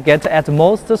company can get at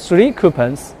most 3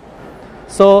 coupons.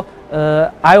 So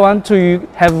I want to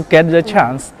get the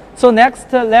chance. So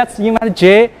next, let's invite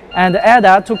Jay and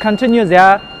Ada to continue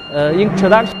their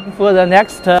introduction for the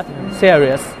next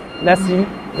series. Let's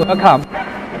welcome.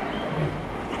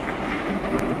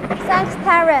 Thanks,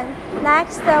 Taryn.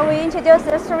 Next, we introduce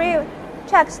the 3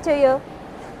 trucks to you.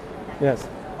 Yes.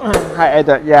 Hi,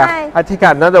 Ada. Yeah. Hi. I take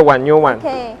another one, new one.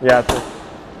 Okay. Yes.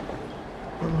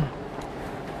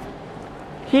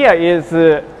 Here is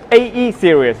AE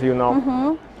series, you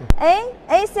know. A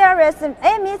series.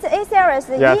 A means A series.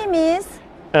 Yes. E means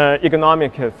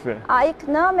Economics.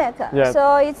 economic. Yes.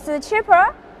 So it's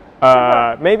cheaper.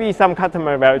 Maybe some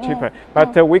customer very cheaper,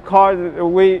 but we call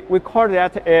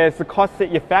that as cost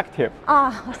effective.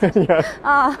 Yes.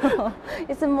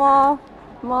 It's more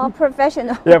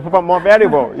professional. Yeah, more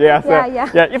valuable. Yes.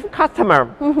 Yeah. If customer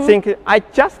think I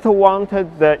just want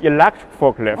the electric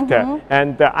forklift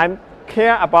and I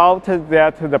care about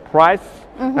that the price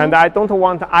and I don't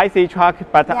want IC truck,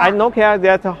 but I don't care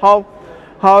that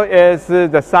how is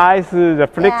the size, the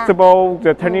flexible,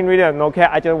 the turning radius, no care.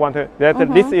 I just want that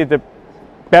this is the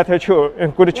better choice,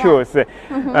 good choice.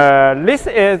 This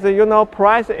is, you know,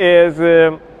 price is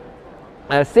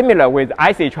similar with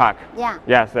IC truck. Yeah.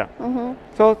 Yes.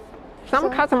 So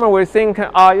some customer will think,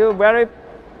 are you very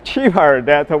cheaper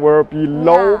that will be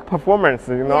low performance,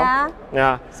 you know?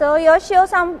 Yeah. So you show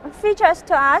some features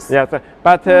to us. Yes,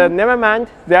 but never mind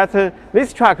that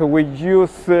this truck will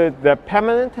use the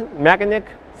permanent magnetic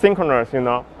synchronous, you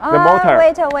know, the motor.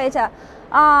 Wait.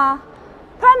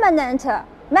 Permanent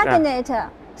magnet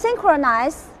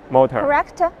synchronized motor.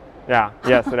 Correct? Yeah.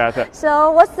 Yes, that's it.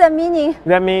 So what's the meaning?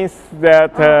 That means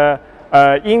that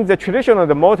in the traditional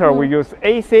the motor we use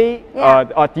AC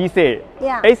or DC.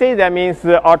 Yeah. AC that means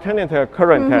alternate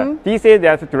current. DC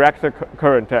that's direct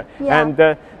current. And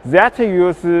that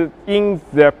use in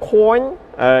the coin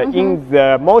in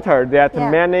the motor that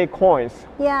many coins.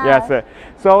 Yes.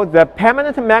 So the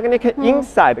permanent magnet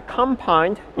inside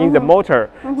compound in the motor.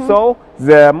 So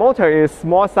the motor is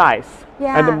small size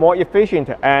and more efficient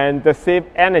and save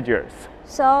energy.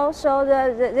 So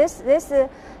this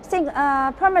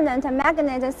permanent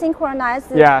magnet synchronized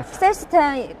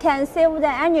system can save the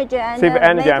energy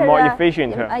and more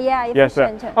efficient.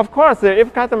 Efficient. Yes. Of course,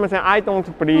 if customers say I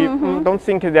don't believe, don't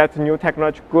think that new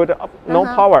technology good, no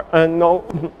power,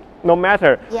 no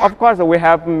matter. Of course, we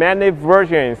have many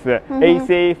versions: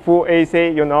 AC, full AC,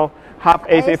 you know, half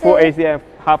AC, full AC, and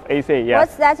half AC. Yes.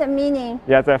 What's that meaning?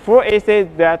 Yes, full AC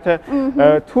that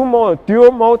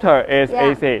dual motor is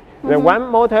AC. The one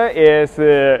motor is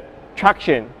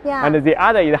traction, and the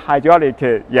other is hydraulic.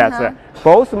 Yes,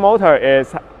 both motor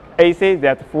is AC,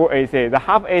 that full AC. The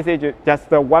half AC just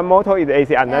one motor is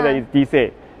AC, another is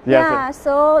DC. Yes. Yeah,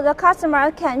 so the customer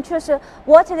can choose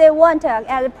what they want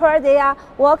as per their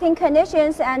working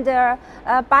conditions and their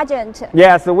budget.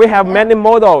 Yes, we have many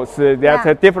models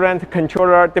that different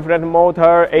controller, different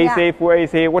motor, AC, full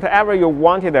AC, whatever you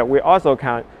wanted, we also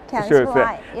can choose.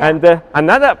 And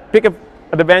another big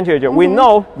advantage, we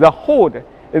know the hood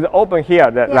is open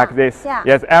here like this.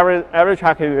 Yes, every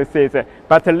truck is this,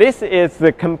 but this is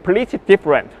completely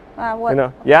different. You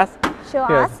know? Yes. Show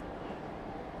us.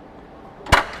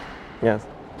 Yes.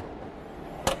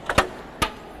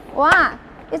 Wow,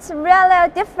 it's really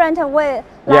different way,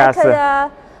 like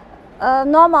the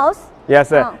normals.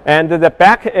 Yes, and the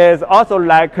back is also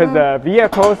like the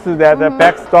vehicles that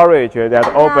back storage that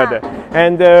opened.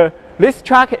 And this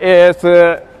truck is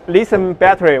lithium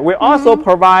battery. We also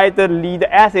provide the lead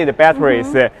acid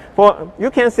batteries. For you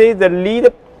can see the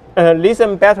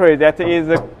lithium battery that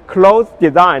is close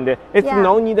designed. It's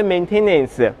no need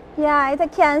maintenance. Yeah,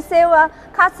 it can save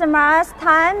customers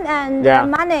time and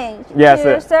money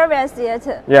to service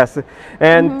it. Yes,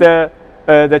 and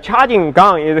the charging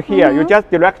gun is here. You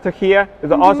just direct here.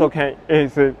 It also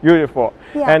is useful.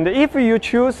 And if you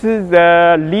choose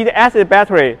the lead acid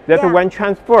battery, that when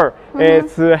transfer,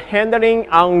 it's handling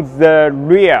on the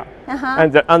rear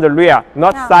and on the rear,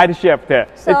 not side shift.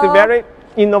 So it's very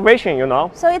innovation, you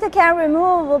know. So it can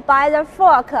remove by the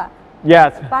fork.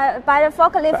 Yes. By the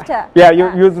forklift. Yeah,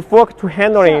 you use fork to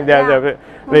handling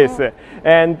this.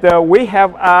 And we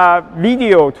have a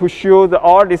video to show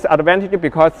all this advantage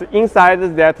because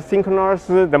inside that synchronous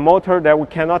the motor that we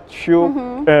cannot show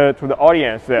to the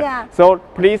audience. So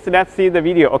please let's see the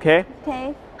video, okay?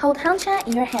 Okay. Hold Hangcha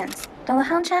in your hands. Download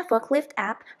Hangcha Forklift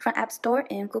app from App Store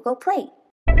and Google Play.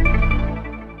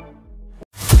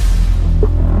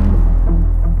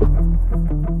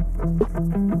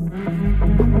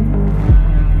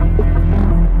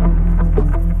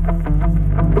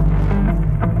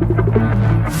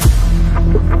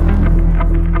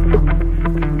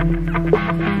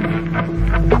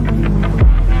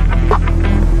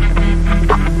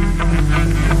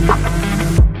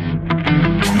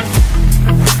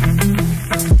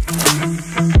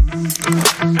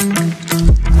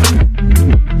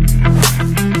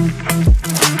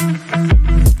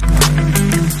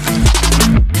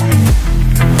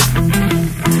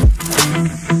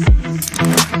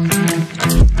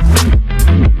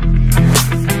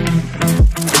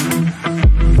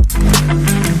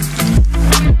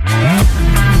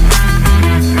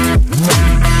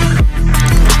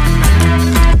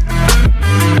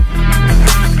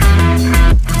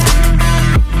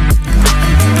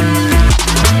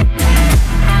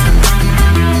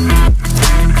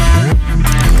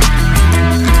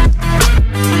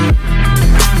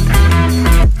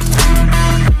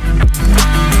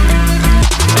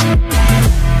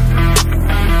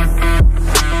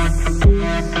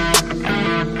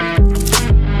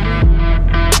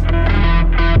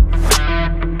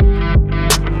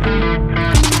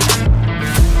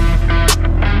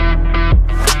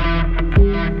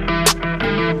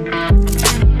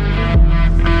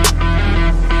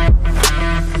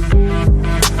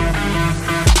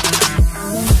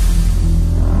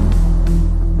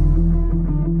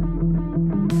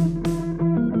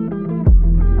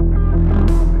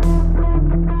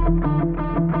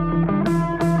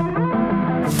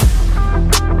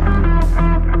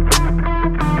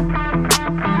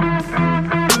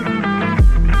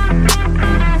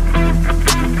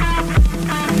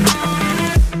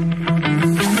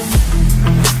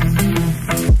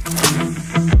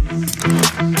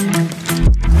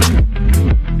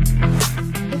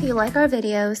 If you like our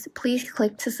videos, please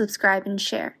click to subscribe and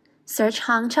share. Search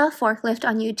Hangcha Forklift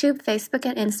on YouTube, Facebook,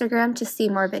 and Instagram to see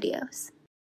more videos.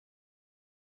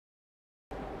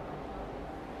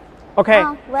 Okay.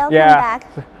 Welcome back.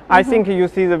 I think you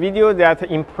see the video that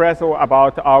impressed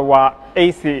about our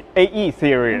AE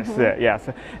series. Yes.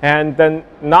 And then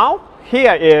now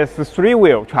here is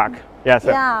 3-wheel truck. Yes.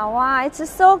 Yeah, wow, it's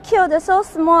so cute, so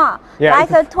small, Yeah, like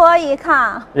a toy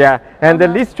car. Yeah, and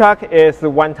this truck is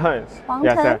 1 ton. 1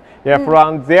 yes, ton? Yeah,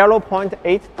 from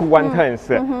 0.8 to 1 tons.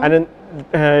 And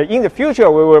in the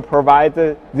future, we will provide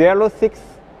 0.6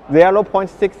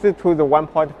 to the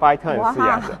 1.5 tons. Wow,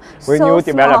 Yes, we so new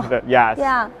developed. small. Yes.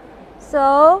 Yeah.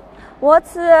 So,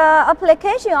 what's the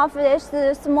application of this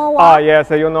small one? Oh yes,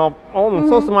 you know,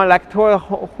 so small like toy.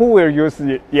 Who will use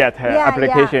it yet?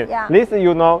 Application. Yeah. This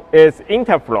you know is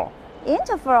interflow.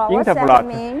 Interflow. What's that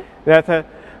mean? That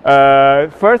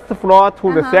first floor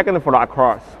to the second floor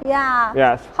across. Yeah.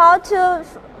 Yes. How to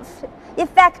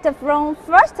effect from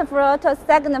first floor to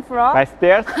second floor? By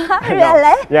stairs.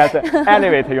 Really? Yes,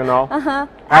 elevator. You know.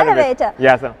 Elevator.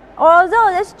 Yes. Although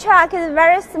this truck is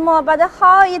very small, but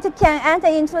how it can enter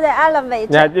into the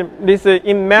elevator? Yeah, this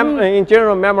in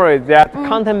general memory that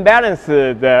counterbalance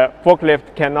the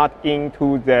forklift cannot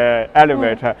into the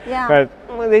elevator. Yeah.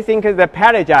 But they think the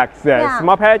pallet jack,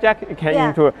 small pallet jack can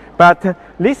into. But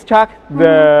this truck,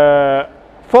 the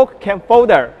fork can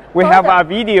folder. We have a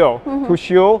video to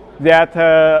show that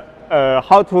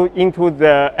how to into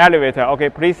the elevator. Okay,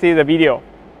 please see the video.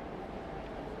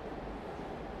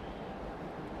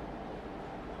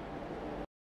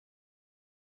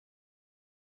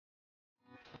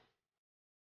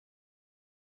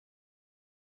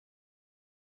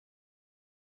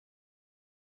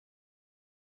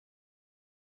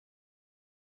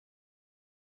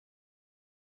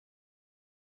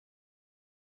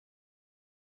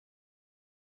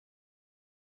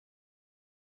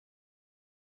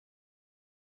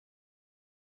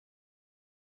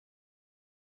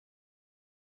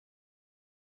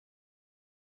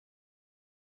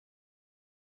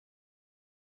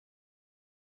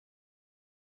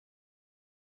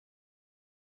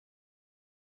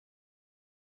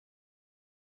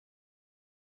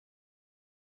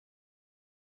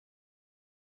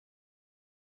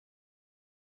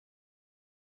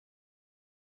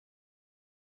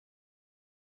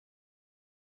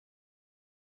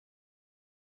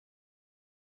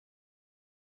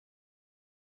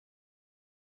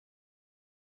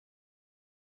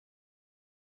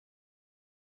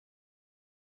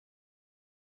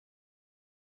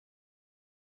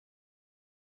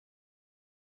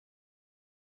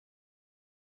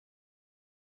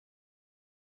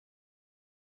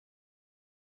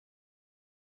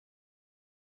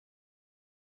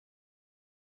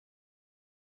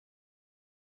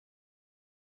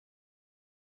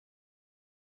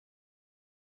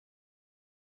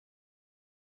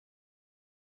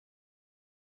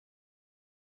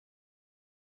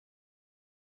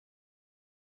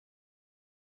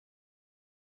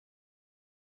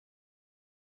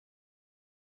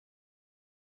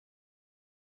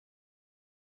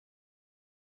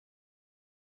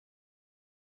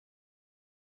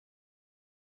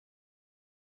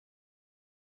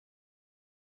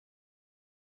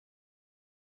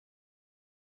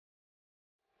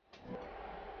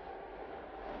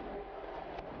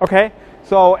 Okay,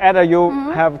 so Ada, you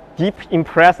have deep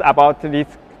impressed about this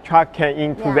truck can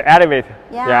into the elevator.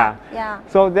 Yeah.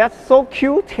 So that's so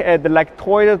cute and like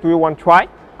toy. Do you want to try?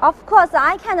 Of course,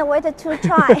 I can't wait to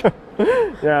try.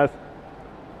 Yes.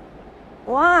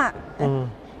 Wow.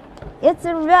 It's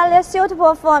really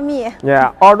suitable for me.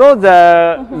 Yeah. Although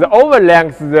the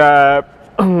overlength, the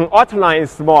outline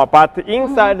is small, but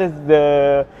inside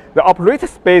the operator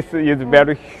space is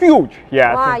very huge.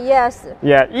 Yes. Wow, yes.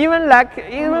 Yeah,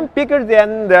 even bigger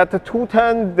than that 2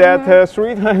 tons, that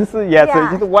 3 tons. Yes,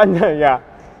 Yeah. it's 1 ton. Yeah.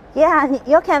 Yeah,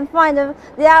 you can find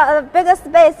there a bigger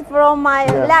space from my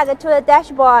leg to the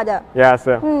dashboard. Yes.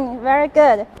 Very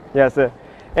good. Yes.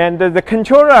 And the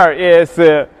controller is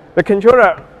the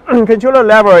controller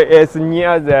level is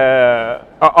near the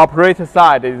operator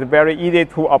side. It's very easy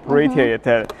to operate it.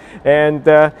 And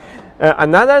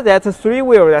another that's a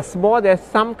 3-wheel that's small, that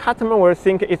some customer will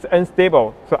think it's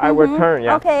unstable. So I will turn.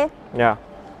 Yeah. Okay. Yeah.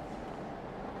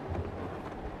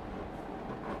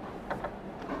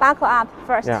 Buckle up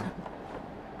first. Yeah.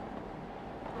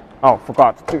 Oh,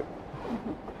 forgot to.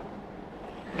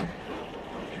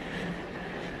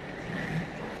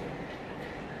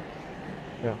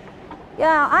 Yeah.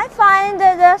 Yeah, I find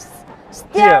the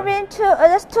steering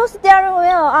the 2 steering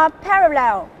wheels are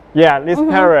parallel. Yeah, this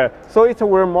parallel. So it's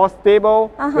will more stable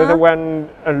that when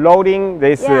loading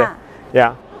this.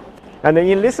 Yeah. And then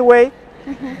in this way.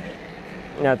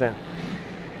 Yeah. Then.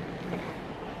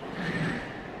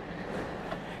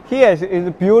 Here is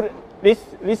built.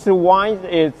 This one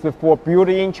is for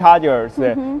built-in chargers.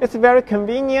 It's very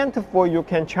convenient for you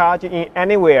can charge in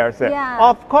anywhere. Yeah.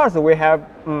 Of course, we have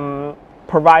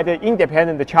provided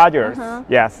independent chargers.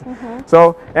 Yes.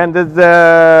 So and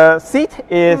the seat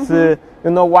is you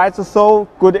know why it's so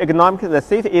good economic. The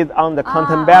seat is on the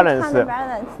counterbalance.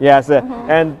 Counterbalance. Yes.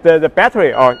 And the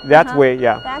battery that way.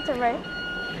 Yeah. Battery.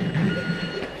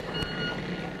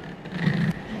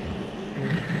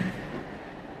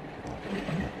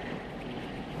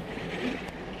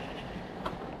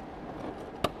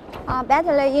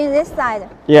 Battery in this side.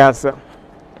 Yes.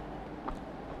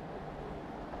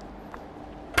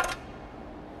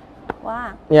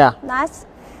 Wow. Yeah. Nice.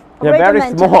 Yeah, very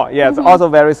arrangement. small. Yes, also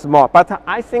very small. But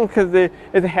I think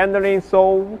it's handling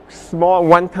so small,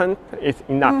 1 ton is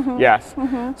enough. Yes.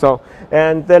 So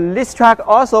and this truck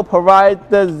also provides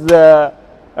the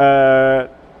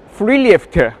free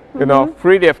lift. You know,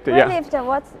 free lift. Free lift.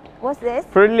 What's this?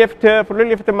 Free lift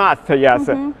mast. Yes.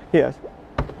 Yes.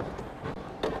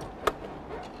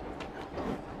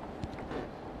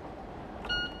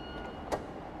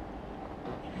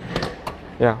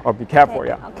 Yeah. Oh, be careful. Okay.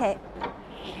 Yeah. Okay.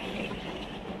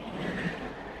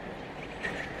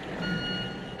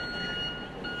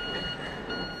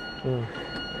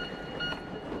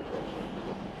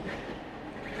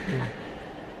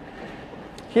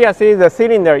 Here, see the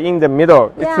cylinder in the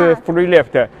middle. It's Yeah. a free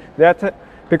lift. That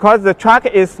because the truck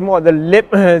is small, the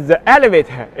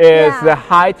elevator is Yeah.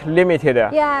 height limited.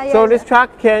 Yeah, So yes. this truck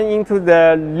can into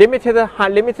the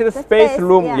limited space space,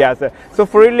 room. yeah. Yes. So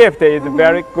free lift is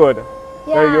very good,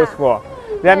 very Yeah. useful.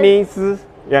 That means,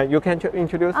 yeah, you can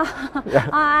introduce.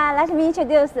 Let me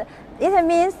introduce. It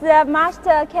means the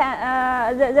master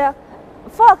can the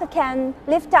fork can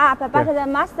lift up, but the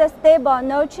master stable.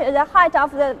 The height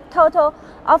of the total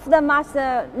of the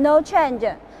master no change.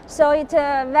 So it's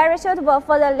very suitable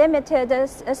for the limited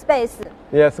space.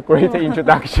 Yes, great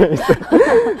introduction.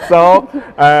 So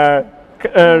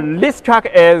this truck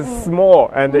is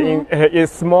small and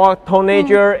is small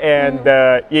tonnager and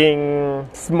in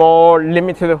small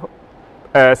limited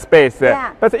space.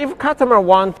 Yeah. But if customer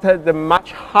wants the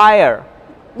much higher,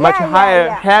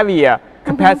 heavier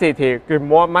capacity,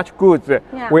 much goods,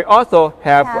 we also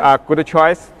have a good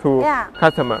choice to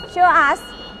customer. Show us.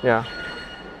 Yeah.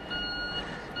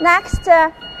 Next,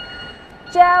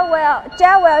 Jay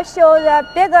will show the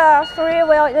bigger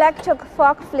 3-wheel electric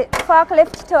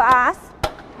forklift to us.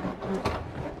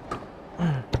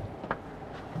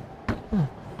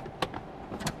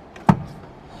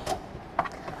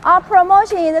 Our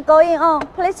promotion is going on.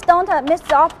 Please don't miss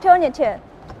the opportunity.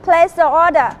 Place the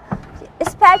order.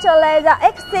 Especially the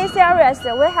XC series,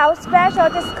 we have special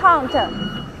discount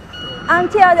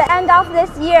until the end of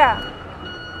this year.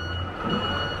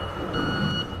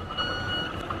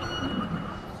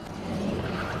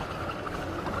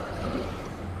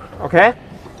 Okay.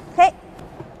 Okay.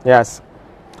 Yes.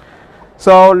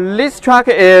 So this truck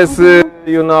is,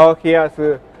 you know, here's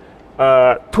 2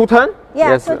 ton.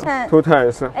 Yeah, yes, 2 ton. 2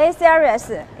 tons. A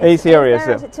series. A series.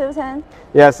 2 ton.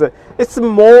 Yes, it's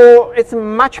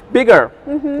much bigger.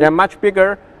 Yeah, much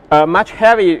bigger. much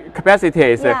heavy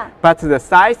capacities, but the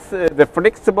size, the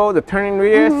flexible, the turning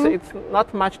radius, it's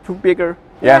not much too bigger.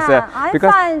 Yes, I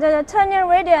find the turning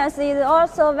radius is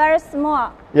also very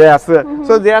small. Yes,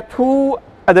 so there are two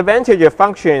advantage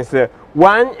functions.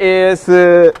 One is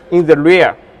in the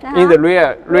rear, in the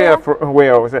rear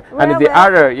wheels, and the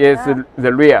other is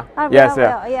the rear. Yes,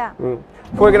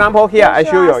 For example, here I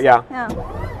show you.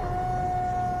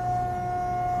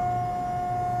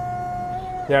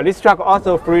 Yeah, this truck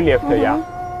also free lift.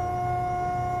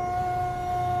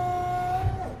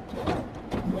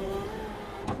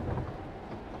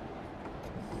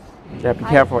 Yeah, be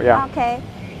careful. Okay.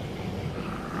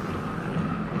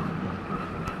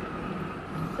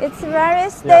 It's very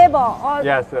stable.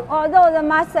 Although the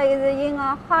mass is in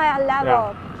a higher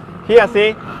level. Here,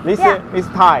 see, this is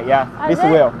tire. This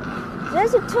wheel.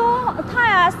 These two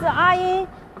tires are in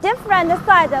different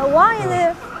sides. One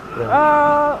is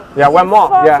one more.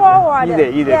 Forward.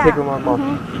 Easy. Take one more.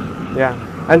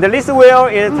 And this wheel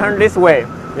is turned this way.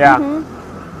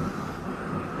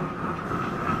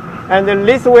 And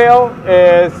this wheel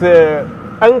is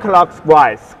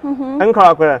unclockwise.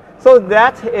 Unclockwise. So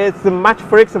that is much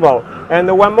flexible. And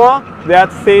one more,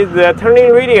 that says the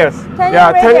turning radius.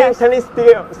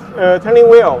 Turning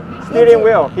wheel, steering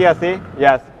wheel. Here, see?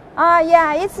 Yes.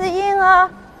 It's in a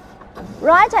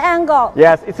right angle.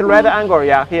 Yes, it's a right angle.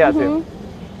 Here, see.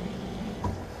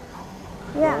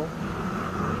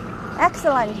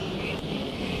 Excellent.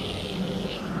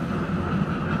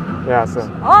 Yes.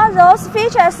 All those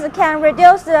features can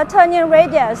reduce the turning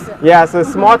radius. Yes,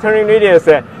 small turning radius,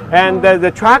 and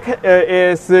the truck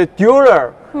is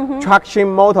dual traction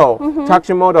motor.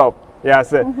 Traction motor.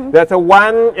 Yes, that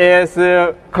one is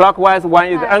clockwise, one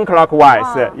is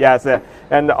unclockwise. Yes,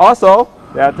 and also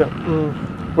that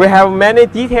we have many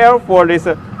details for this.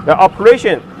 The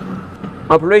operation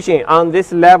on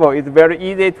this level is very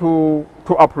easy to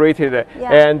operate it,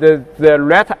 and the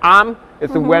right arm.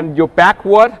 It's when you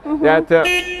backward that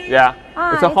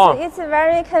it's a horn. It's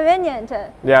very convenient.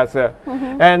 Yes,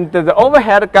 and the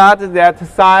overhead guard that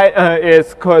side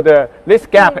is called. This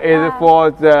gap is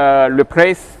for the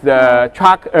replace the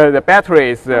truck the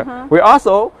batteries. We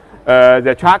also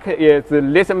the truck is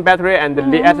lithium battery and the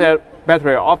lead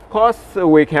battery. Of course,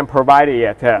 we can provide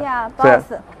it.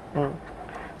 Both.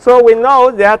 So we know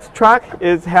that truck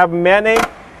have many.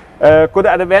 Good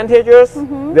advantages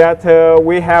that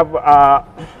we have.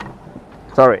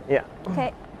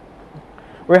 Okay.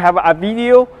 We have a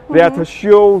video that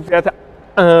shows that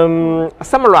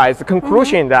summarize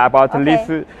conclusion about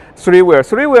this three wheel.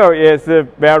 Three wheel is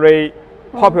very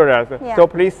popular. So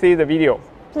please see the video.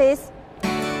 Please.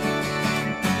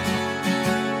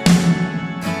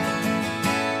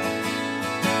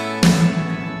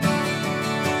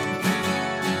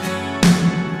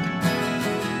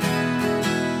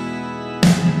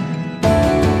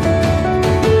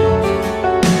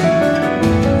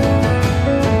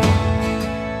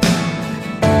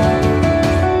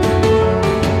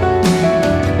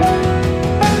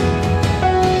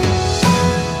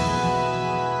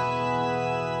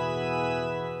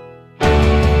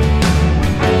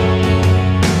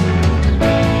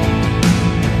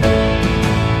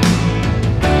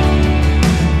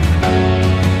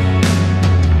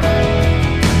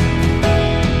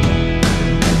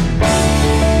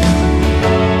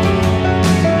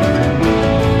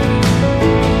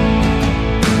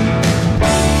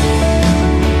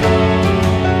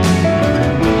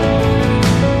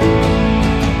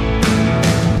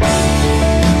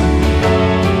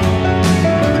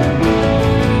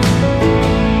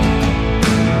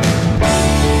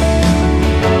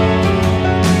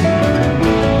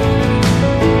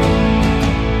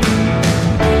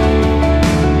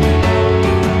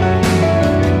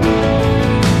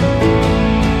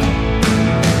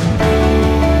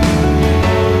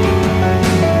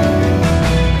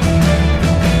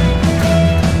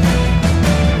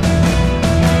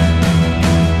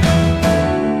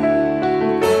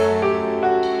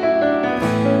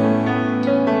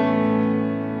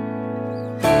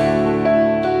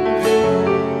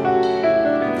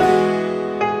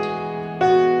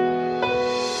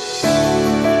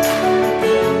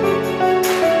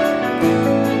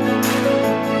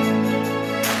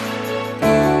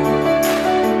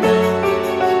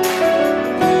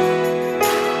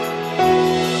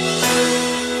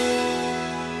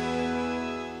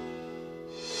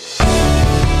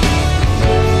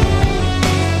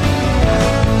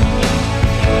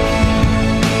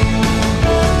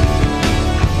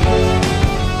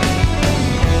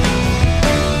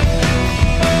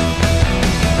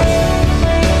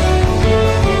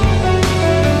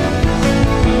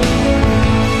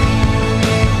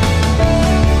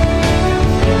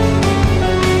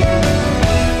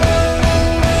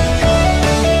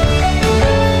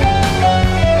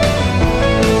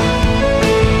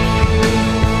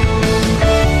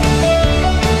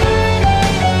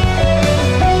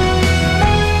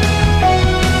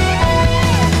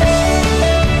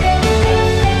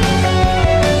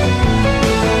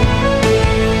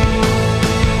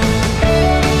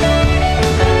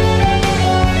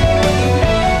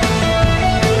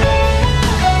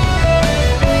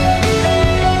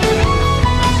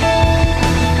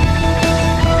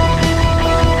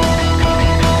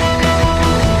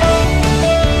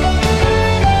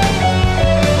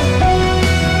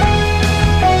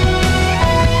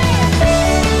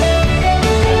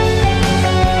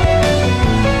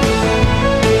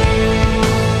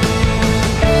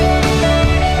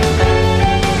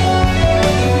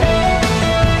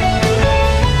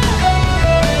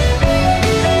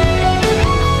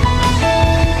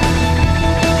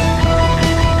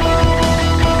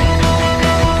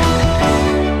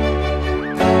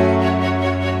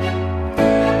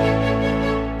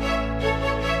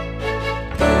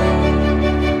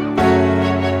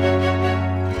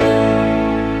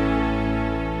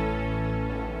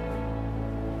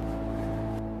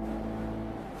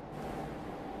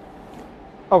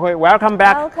 Okay, welcome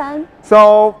back. Welcome.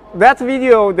 So that's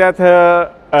video that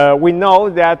we know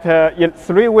that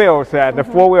 3 wheels and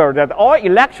 4 wheels, that all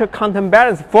electric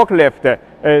counterbalance forklift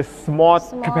is small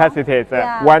capacities,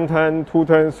 1 ton, 2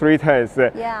 tons, 3 tons.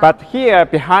 But here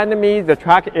behind me, the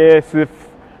truck is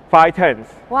 5 tons.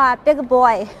 Wow, big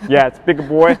boy. Yes, big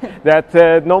boy.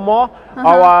 That no more.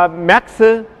 Our max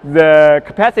the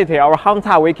capacity, our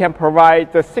Hangcha, we can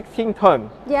provide 16 ton.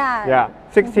 Yeah.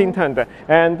 16 ton.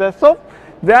 And so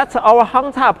that's our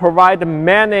Hangcha provide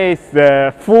many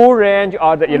full range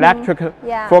of the electric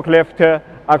forklift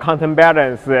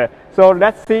counterbalance. So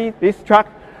let's see this truck.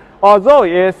 Although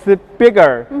it's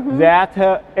bigger, that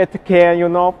it can, you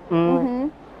know,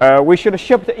 we should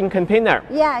ship it in container.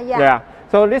 Yeah.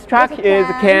 So this truck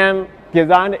can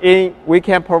design in. We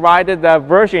can provide the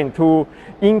version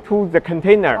into the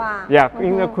container.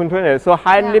 In the container. So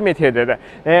high limited,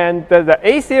 and the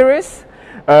A series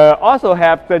also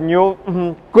have the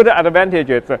new good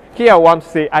advantages. Here I want to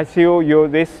see. I show you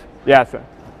this. Yes.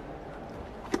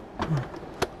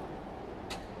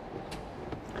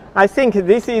 I think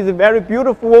this is very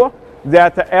beautiful.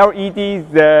 That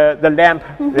LED, the lamp,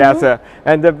 yes,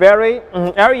 and the very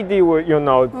LED, you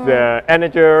know, the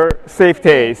energy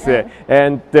safeties,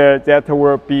 and that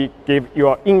will give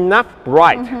you enough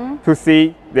bright to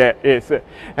see there is.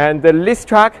 And this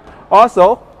truck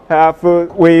also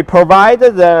we provide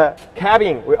the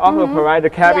cabin. We also provide the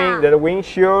cabin, the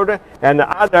windshield, and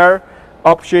other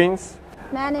options.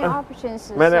 Many options.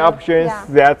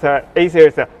 That A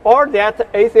series. All that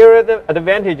A series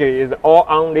advantage is all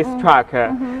on this truck.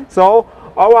 So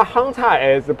our Hangcha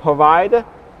is provide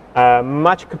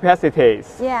much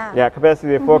capacities.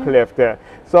 Capacity forklift.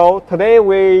 So today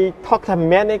we talked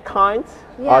many kinds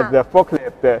of the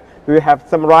forklift. Do you have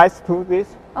some rights to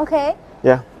this? Okay.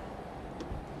 Yeah.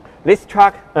 This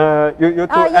truck, you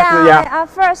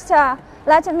first,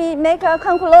 let me make a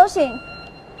conclusion.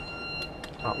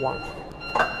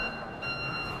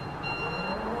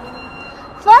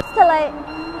 Firstly,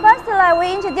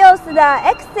 we introduced the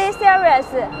XC series.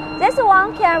 This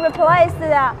one can replace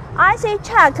the IC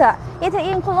truck. It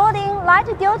including light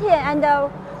duty and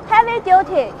heavy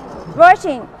duty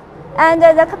version, and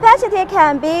the capacity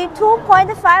can be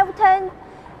 2.5 ton,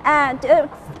 and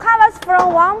covers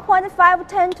from 1.5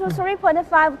 ton to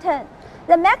 3.5 ton.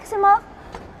 The maximum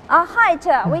height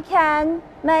we can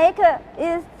make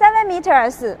is 7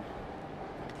 meters.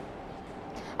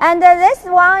 And this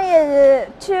one is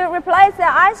to replace the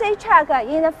IC truck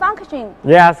in the function.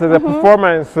 Yes, the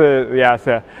performance, yes.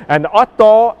 And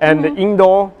outdoor and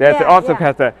indoor, that's also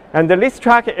can. And this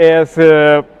truck is,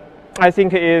 I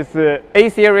think is A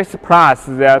series plus,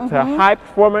 that high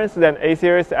performance than A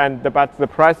series, but the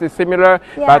price is similar,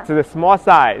 but the small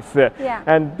size.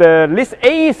 And this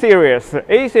A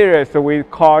series we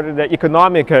call the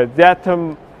economic,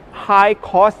 that high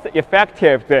cost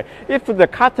effective. If the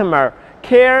customer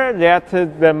care that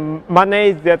the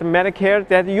money that Medicare,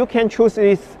 that you can choose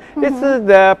this. This is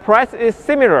the price is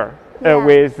similar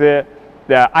with the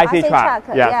IC truck.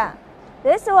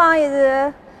 This one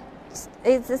is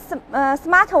a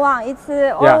smart one. It's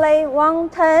only 1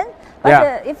 ton.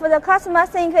 But if the customer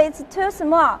think it's too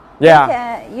small,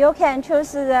 you can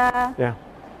choose the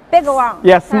big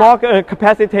one. Small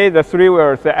capacity, the 3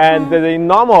 wheels, and the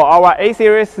normal our A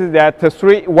series that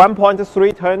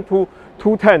 1.3 ton to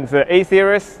 2 tons A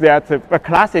series, that's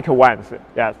classic ones.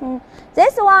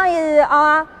 This one is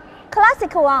our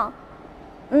classic one.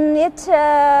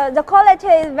 The quality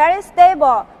is very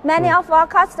stable. Many of our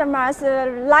customers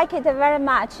like it very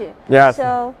much.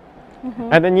 So,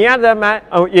 and the other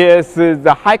is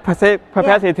the high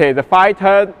capacity, the 5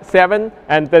 ton, 7,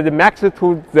 and the max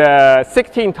to the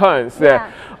 16 tons.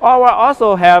 Our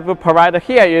also have provided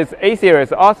here is A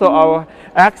series. Also our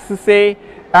X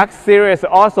series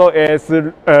also is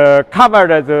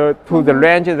covered to the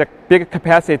range of the big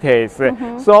capacities.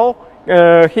 So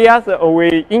here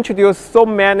we introduced so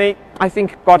many, I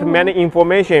think got many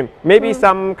information. Maybe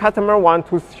some customer want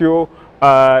to show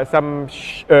some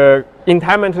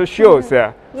intimate shoes.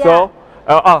 So,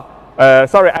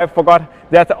 sorry, I forgot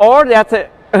that all that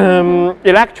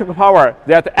electric power,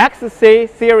 that XC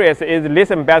series is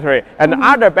lithium battery, and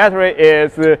other battery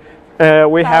is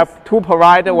we have to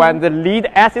provide one the lead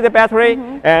acid battery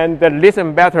and the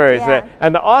lithium batteries,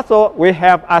 and also we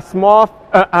have a small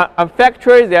a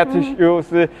factory that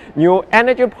uses new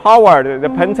energy powered the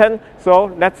Penton. So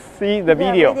let's see the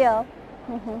video.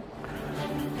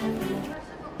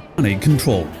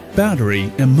 Control,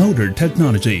 battery and motor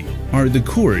technology are the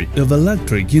core of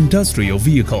electric industrial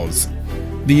vehicles.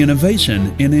 The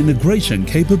innovation and integration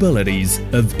capabilities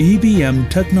of EBM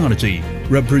technology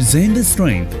represent the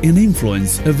strength and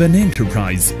influence of an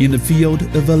enterprise in the field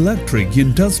of electric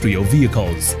industrial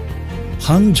vehicles.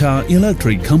 Hangcha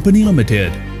Electric Company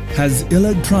Limited has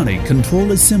electronic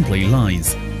control assembly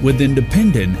lines with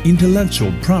independent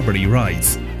intellectual property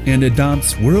rights and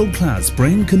adopts world-class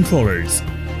brand controllers.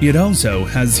 It also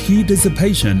has heat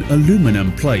dissipation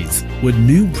aluminum plates with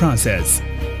new process,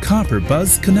 copper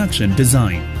bus connection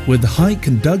design with high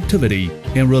conductivity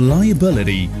and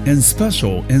reliability, and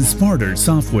special and smarter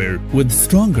software with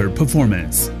stronger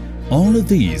performance. All of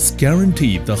these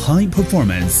guarantee the high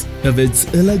performance of its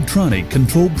electronic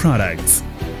control products.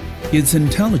 Its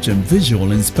intelligent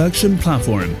visual inspection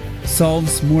platform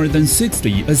solves more than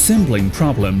 60 assembling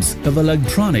problems of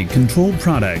electronic control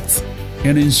products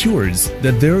and ensures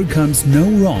that there comes no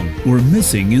wrong or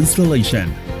missing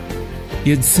installation.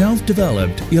 Its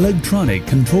self-developed electronic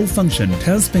control function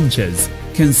test benches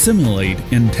can simulate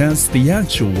and test the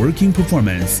actual working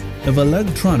performance of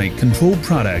electronic control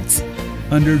products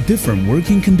under different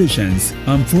working conditions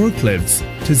on forklifts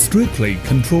to strictly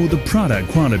control the product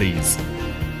qualities.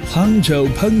 Hangzhou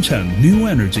Pengcheng New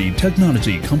Energy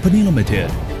Technology Company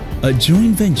Limited, a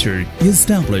joint venture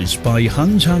established by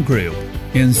Hangcha Group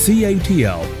and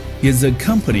CATL, is a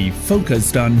company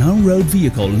focused on non-road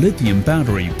vehicle lithium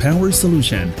battery power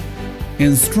solution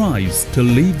and strives to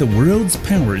lead the world's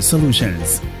power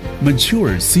solutions.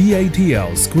 Mature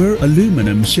CATL square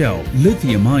aluminum shell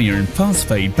lithium iron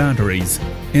phosphate batteries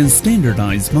and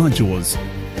standardized modules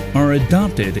are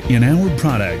adopted in our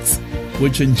products,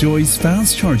 which enjoys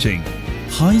fast charging,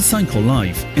 high cycle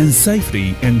life, and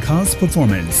safety and cost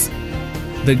performance.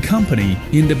 The company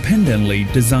independently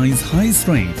designs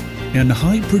high-strength and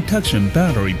high-protection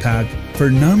battery pack for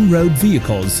non-road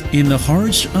vehicles in the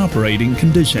harsh operating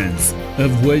conditions,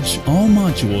 of which all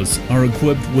modules are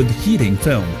equipped with heating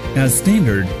film as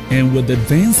standard and with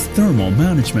advanced thermal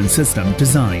management system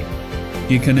design.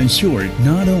 It can ensure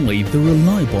not only the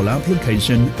reliable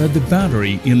application of the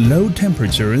battery in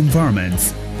low-temperature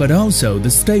environments, but also the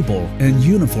stable and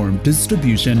uniform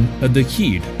distribution of the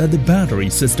heat of the battery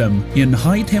system in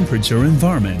high-temperature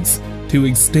environments to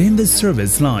extend the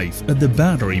service life of the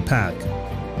battery pack.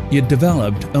 It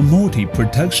developed a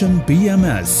multi-protection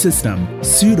BMS system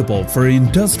suitable for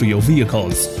industrial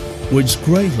vehicles, which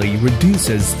greatly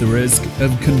reduces the risk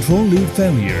of control loop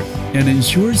failure and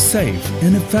ensures safe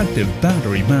and effective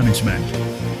battery management.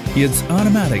 Its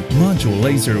automatic module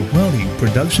laser welding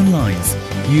production lines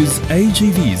use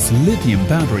AGV's lithium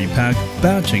battery pack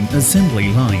batching assembly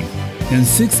line and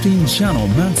 16-channel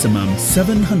maximum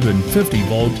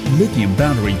 750-volt lithium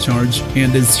battery charge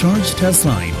and discharge test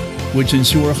line, which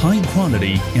ensure high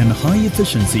quality and high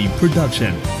efficiency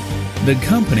production. The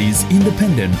company's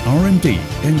independent R&D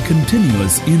and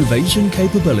continuous innovation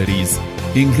capabilities,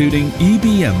 including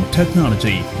EBM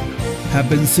technology, have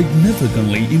been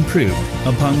significantly improved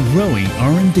upon growing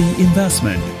R&D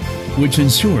investment, which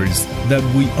ensures that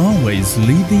we always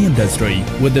lead the industry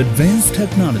with advanced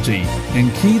technology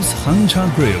and keeps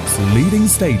Hangcha Group's leading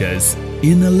status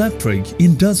in electric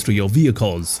industrial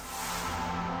vehicles.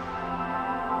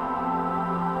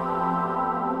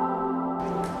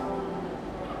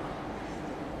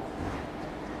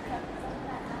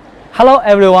 Hello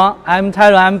everyone, I'm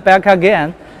Tyron. I'm back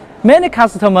again. Many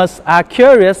customers are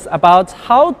curious about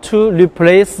how to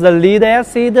replace the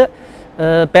lead-acid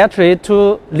battery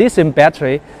to lithium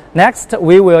battery. Next,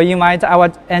 we will invite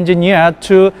our engineer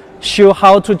to show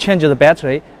how to change the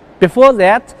battery. Before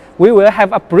that, we will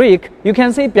have a break. You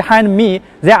can see behind me,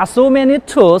 there are so many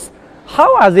tools.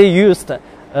 How are they used?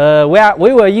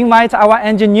 We will invite our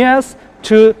engineers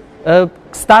to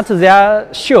start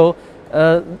their show.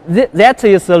 That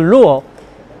is a rule.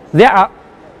 There are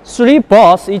 3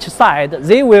 balls each side.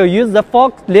 They will use the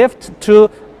forklift to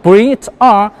bring it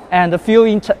on and fill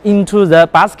it into the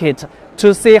basket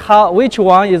to see which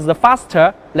one is the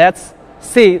faster. Let's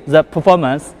see the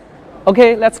performance.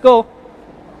 Okay, let's go.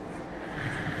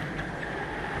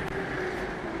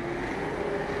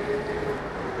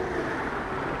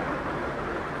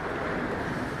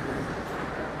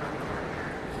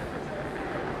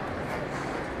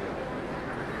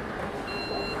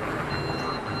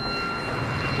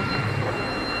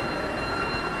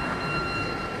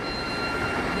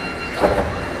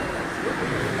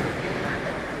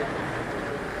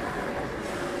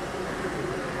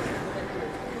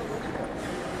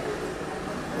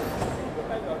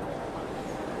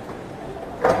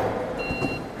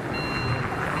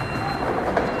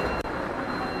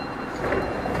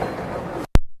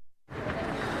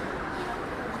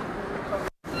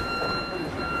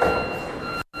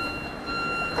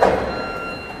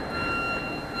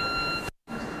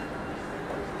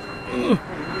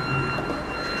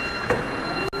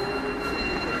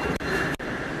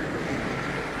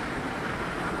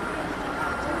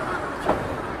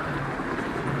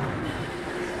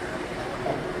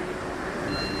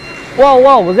 Wow,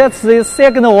 wow, that's the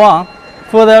second one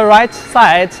for the right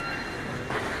side.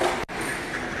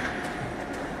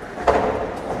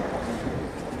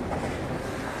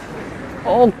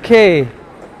 Okay.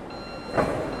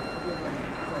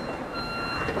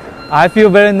 I feel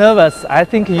very nervous. I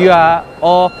think you are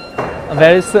all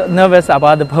very nervous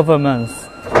about the performance.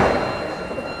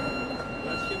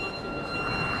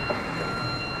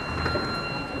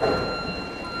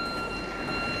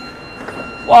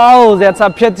 Wow, that's a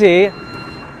pity.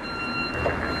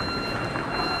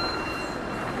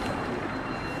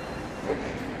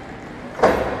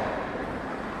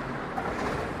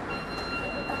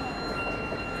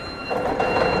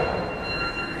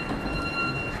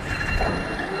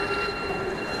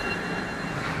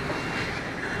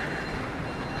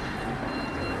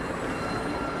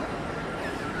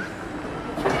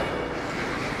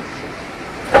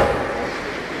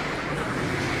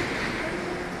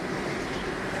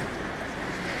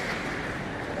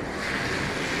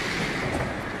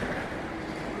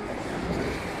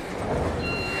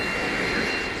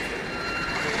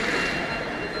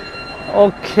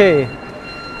 Okay.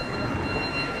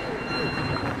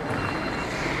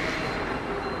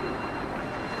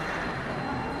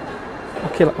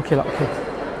 OK 了 ，OK 了 ，OK 了。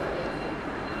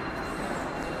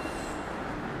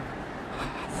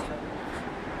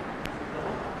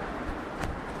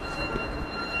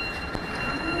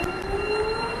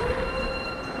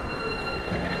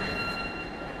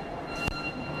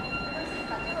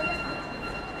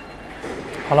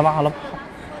好了吗？好了吗？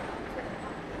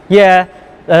 Yeah.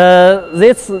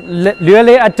 This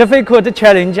really a difficult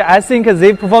challenge. I think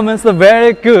the performance is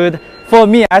very good for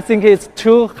me. I think it's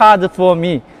too hard for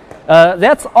me.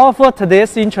 That's all for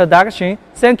today's introduction.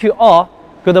 Thank you all.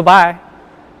 Goodbye.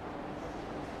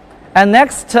 And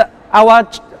next, our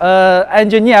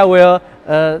engineer will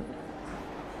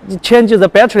change the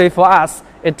battery for us.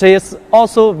 It is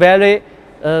also very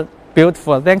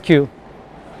beautiful. Thank you.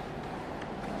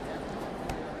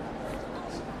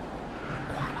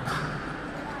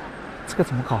 这个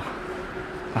怎么搞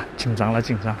啊？紧张了，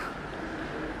紧张，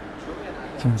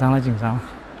紧张了，紧张，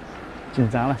紧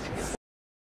张了。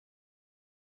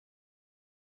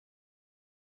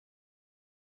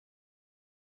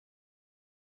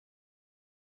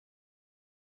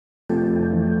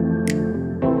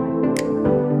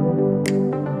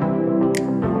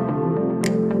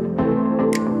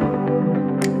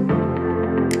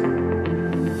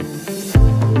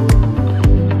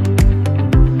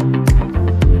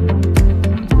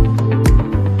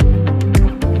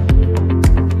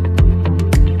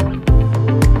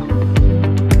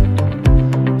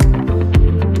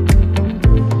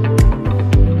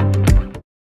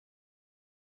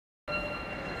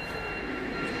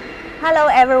Hello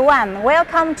everyone,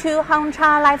 welcome to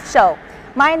Hangcha live show.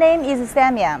 My name is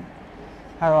Samuel.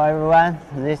 Hello everyone,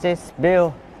 this is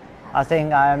Bill. I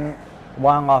think I'm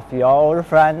one of your old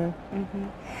friends.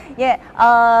 Yeah,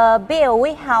 Bill,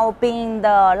 we have been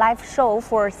the live show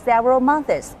for several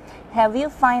months. Have you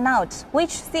found out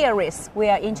which series we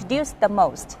are introduced the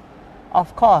most?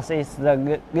 Of course, it's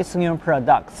the lithium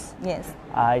products. Yes.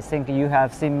 I think you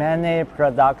have seen many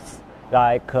products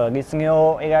like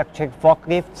lithium electric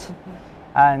forklifts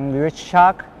and reach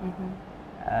truck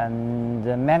and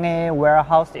many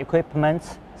warehouse equipment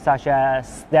such as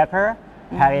stacker,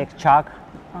 pallet truck,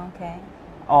 Okay.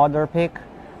 order pick,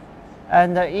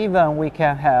 and even we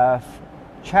can have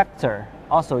tractor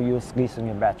also use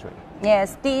lithium battery.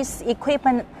 Yes, these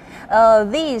equipment,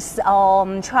 these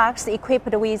trucks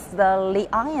equipped with the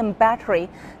lithium battery.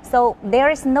 So there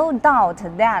is no doubt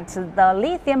that the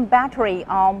lithium battery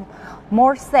are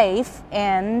more safe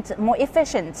and more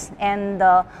efficient and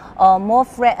more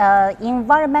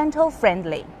environmental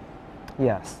friendly.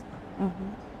 Yes.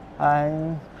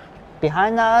 And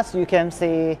behind us, you can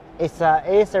see it's a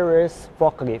A-series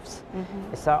forklifts.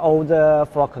 It's an older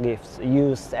forklifts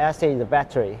use acid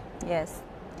battery. Yes.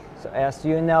 So as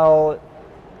you know,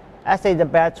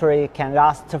 acid battery can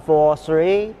last for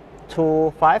 3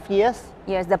 to 5 years.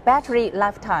 Yes, the battery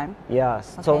lifetime.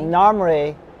 Yes. Okay. So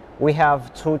normally we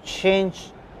have to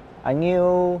change a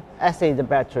new acid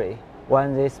battery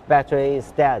when this battery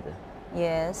is dead.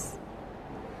 Yes.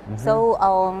 So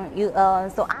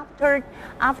so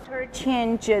after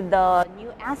change the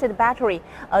new acid battery,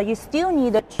 you still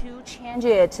need to change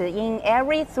it in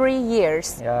every 3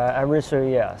 years. Every 3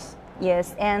 years.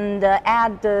 Yes, and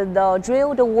add the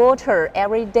drilled water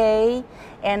every day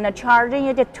and charging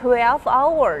it 12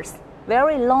 hours.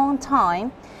 Very long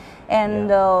time and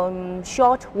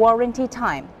short warranty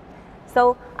time.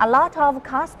 So a lot of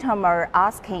customers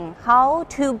asking how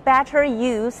to better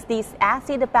use this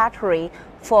acid battery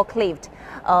forklift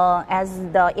as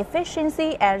the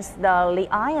efficiency as the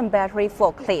lithium battery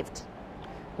forklift.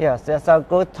 Yes, that's a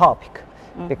good topic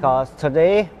because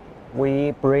today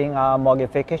we bring a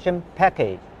modification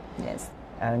package. Yes.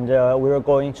 And we're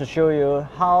going to show you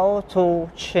how to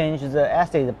change the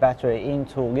acid battery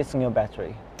into lithium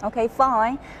battery. Okay,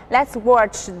 fine. Let's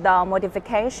watch the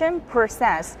modification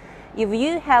process. If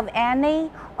you have any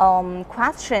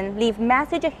question, leave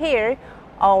message here.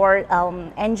 Our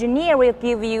engineer will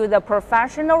give you the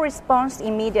professional response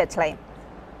immediately.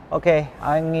 Okay,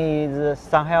 I need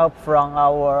some help from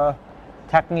our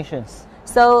technicians.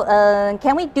 So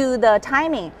can we do the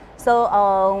timing?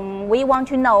 So we want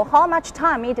to know how much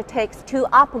time it takes to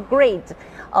upgrade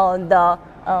the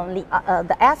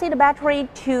acid battery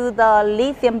to the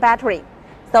lithium battery.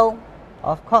 So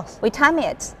of course. We time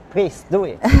it. Please do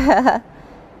it.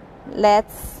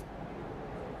 Let's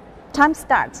time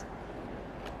start.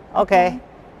 Okay.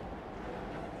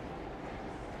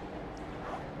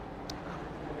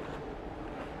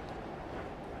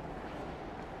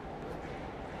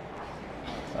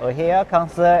 So here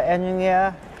comes the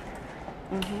engineer.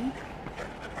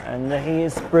 And he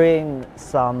is bringing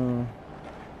some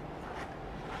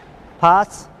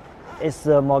parts. It's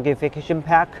the modification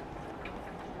pack.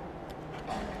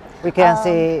 We can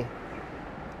see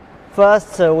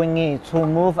first we need to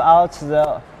move out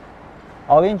the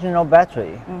original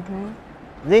battery.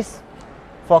 This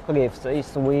forklift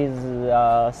is with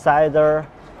side roller.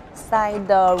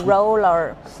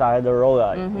 Side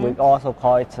roller. We also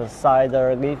call it a side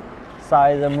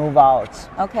move out.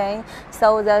 Okay,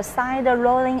 so the side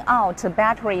rolling out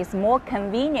battery is more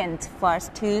convenient for us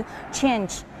to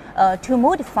change, to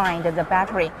modify the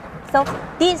battery. So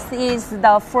this is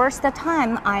the first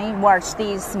time I watched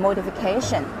this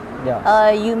modification.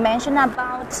 Yeah. You mentioned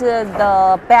about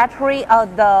the battery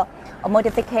of the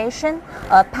modification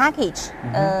package.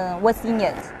 What's in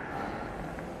it?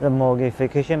 The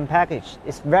modification package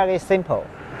is very simple.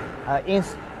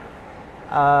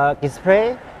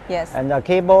 Display. Yes. And a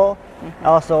cable,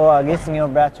 also a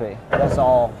lithium battery. That's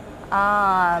all.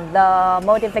 The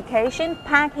modification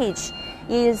package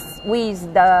is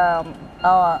with the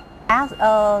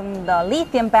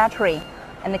lithium battery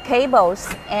and the cables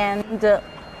and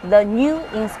the new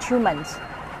instruments.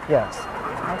 Yes.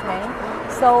 Okay.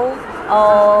 So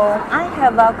I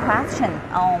have a question.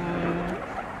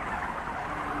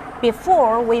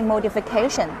 Before we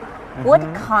modification, what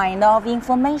kind of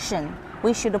information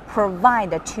we should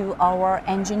provide to our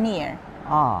engineer?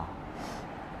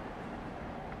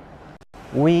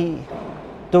 We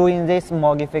doing this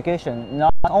modification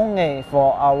not only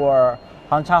for our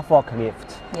Hangcha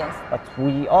forklift, yes, but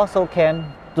we also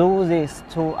can do this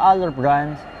to other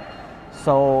brands.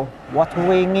 So what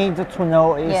we need to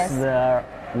know is yes, the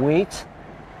weight,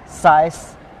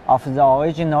 size of the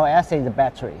original acid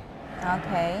battery.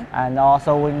 Okay. And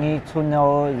also we need to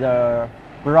know the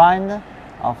brand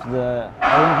of the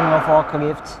original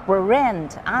forklift.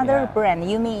 Brand, other brand,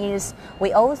 you mean is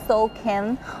we also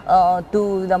can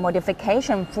do the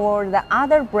modification for the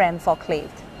other brand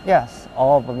forklift? Yes,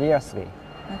 obviously.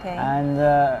 Okay. And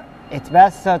it's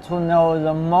best to know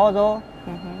the model,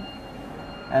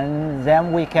 and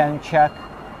then we can check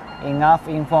enough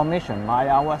information by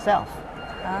ourselves.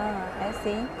 I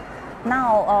see.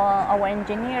 Now our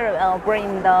engineer will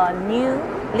bring the new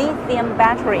lithium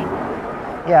battery.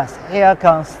 Yes, here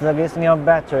comes the lithium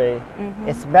battery,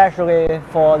 especially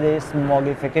for this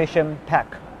modification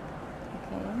pack.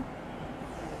 Okay.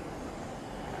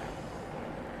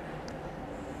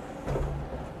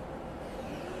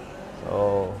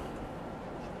 So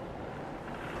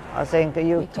I think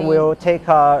it will take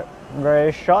a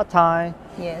very short time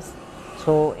yes,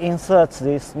 to insert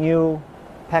this new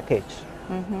package.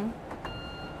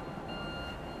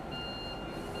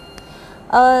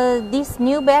 This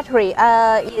new battery,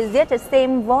 is it the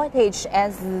same voltage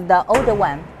as the older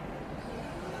one?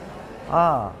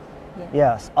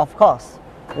 Yes, of course.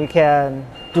 We can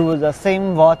do the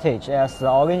same voltage as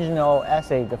the original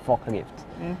acid forklift.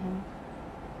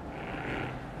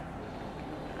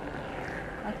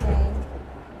 Okay.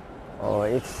 Oh,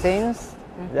 it seems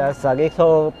that's a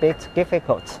little bit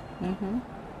difficult.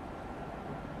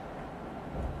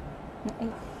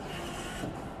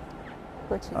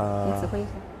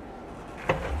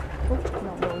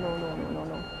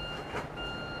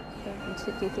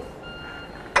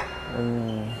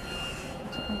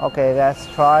 Okay, let's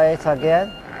try it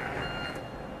again.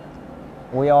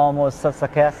 We almost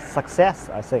success,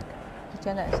 I think.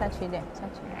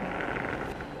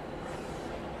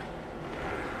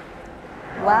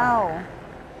 Wow,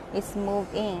 it's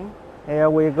moved in. Here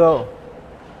we go.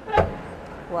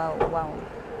 Wow, wow.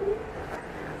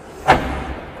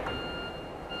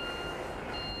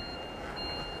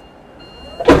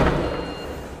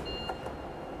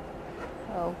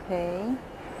 Okay.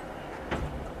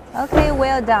 Okay,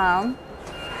 well done.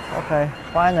 Okay,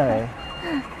 finally.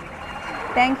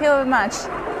 Thank you very much.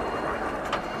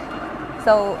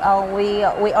 So we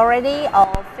already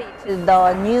fit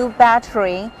the new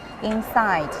battery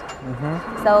inside.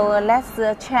 So let's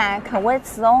check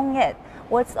what's on it.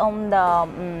 What's on the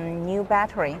new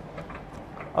battery?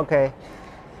 Okay.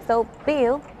 So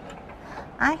Bill,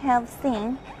 I have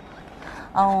seen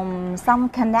some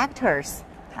connectors.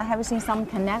 I have seen some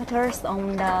connectors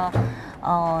on the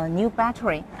new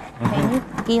battery. Can you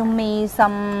give me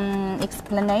some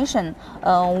explanation?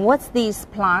 What's this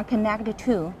plug connected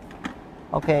to?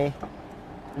 Okay.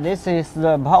 This is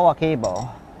the power cable,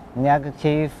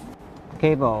 negative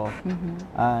cable,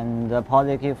 and the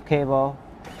positive cable.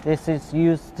 This is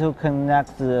used to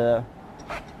connect the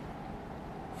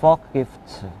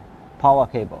forklift power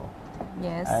cable.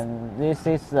 Yes. And this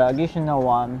is the additional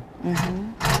one.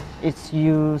 It's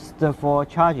used for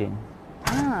charging.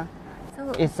 Ah,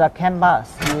 so It's a CAN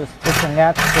bus used to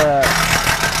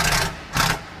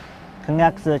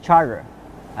connect the charger.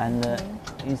 And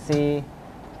you see,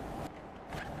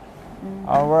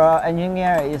 our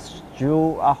engineer is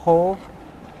drew a hole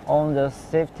on the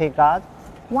safety guard.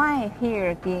 why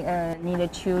here the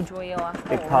needed to drill a hole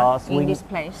Because in this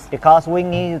place? Because we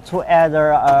need to add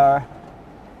a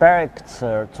barrier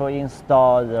to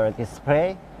install the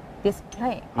display.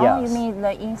 Display. Oh, you Yes. mean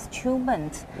the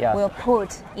instrument Yes. will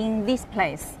put in this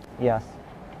place? Yes.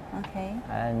 Okay.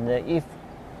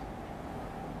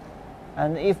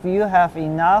 And if you have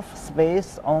enough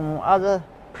space on other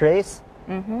place,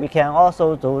 we can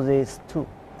also do this too.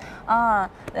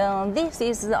 This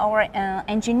is our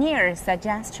engineer's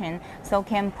suggestion. So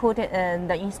can put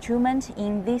the instrument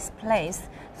in this place,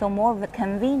 so more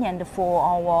convenient for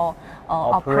our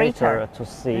operator to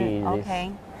see this.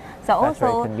 Okay. So battery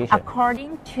also, condition.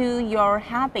 according to your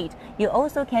habit, you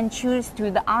also can choose to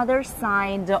the other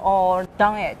side or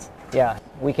down it. Yeah,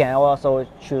 we can also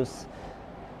choose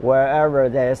wherever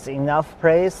there's enough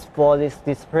place for this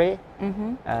display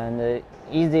and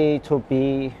easy to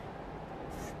be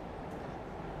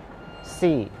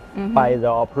see by the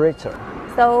operator.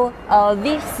 So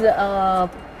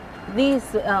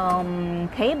these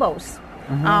cables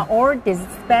are all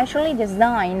specially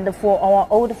designed for our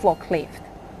old forklift.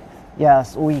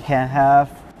 Yes, we can have,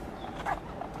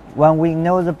 when we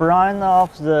know the brand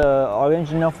of the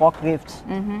original forklift,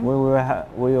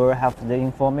 we will have the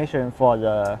information for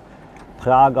the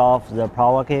plug of the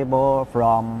power cable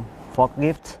from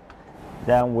forklift.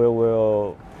 Then we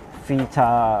will fit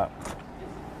a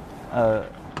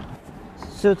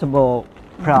suitable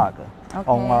plug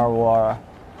on our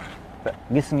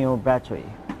lithium battery.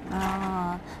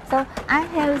 So I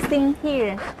have seen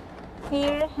here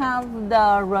have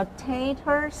the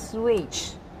rotator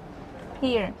switch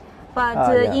here, but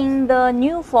yes. in the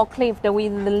new forklift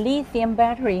with the lithium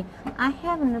battery, I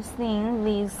haven't seen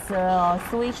this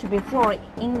switch before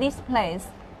in this place.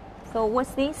 So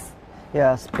what's this?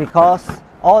 Yes, because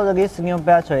all the lithium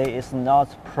battery is not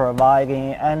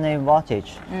providing any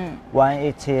voltage when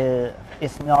it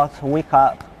is not wake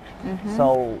up.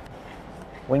 So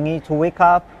we need to wake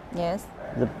up Yes.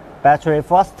 the battery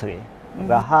firstly.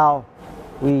 But how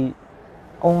we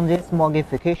on this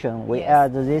modification we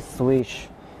add this switch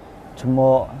to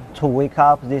wake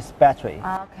up this battery.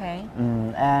 Okay.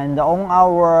 And on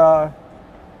our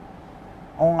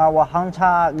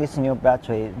Hangcha lithium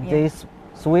battery, this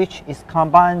switch is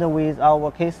combined with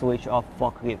our key switch of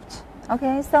forklift.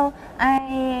 Okay, so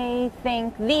I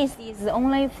think this is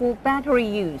only for battery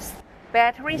use,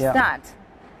 battery start.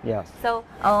 Yes. So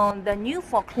on the new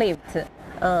forklift,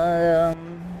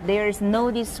 there is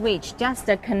no this switch, just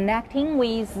connecting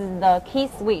with the key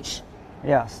switch.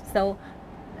 Yes. So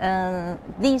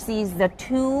this is the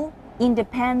two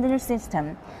independent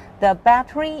system. The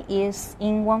battery is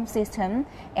in one system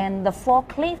and the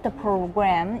forklift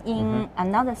program in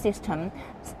another system.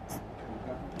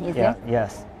 Is it?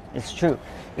 Yes, it's true.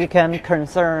 You can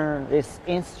concern this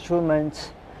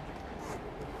instrument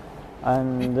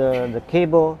and the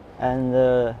cable and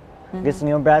the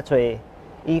lithium battery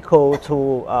equal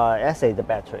to acid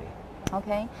battery.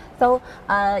 Okay, so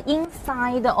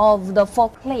inside of the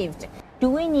forklift, do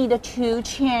we need to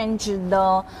change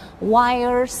the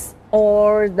wires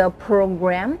or the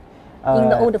program in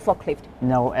the old forklift?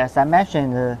 No, as I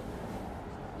mentioned,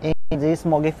 in this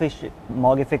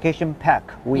modification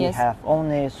pack, we have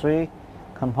only 3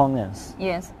 components.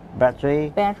 Yes.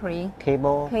 battery,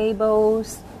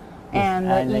 cables,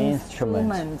 and the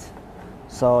instrument.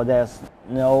 So there's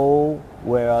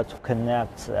nowhere to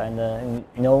connect, and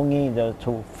no need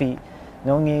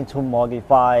to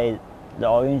modify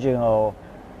the original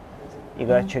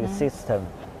electric system.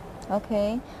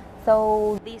 Okay,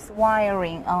 so this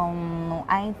wiring,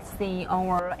 I see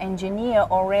our engineer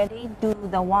already do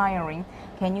the wiring.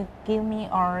 Can you give me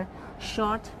a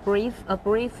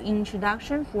brief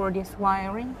introduction for this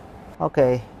wiring?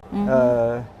 Okay,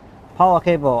 power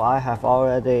cable I have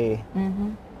already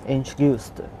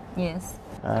introduced. Yes.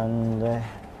 And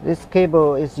this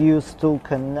cable is used to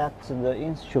connect the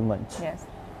instrument. Yes.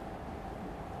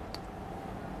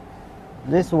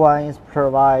 This one is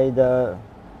provide the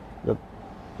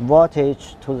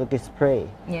voltage to the display.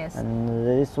 Yes. And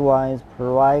this one is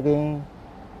providing.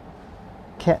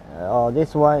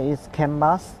 This one is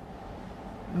canvas.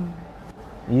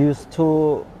 Used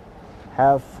to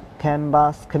have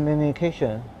canvas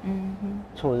communication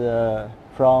to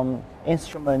from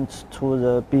instrument to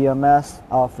the BMS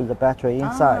of the battery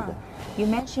inside. You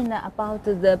mentioned about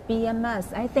the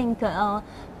BMS. I think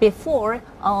before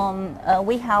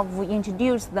we have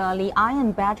introduced the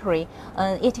Li-ion battery,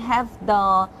 it have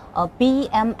the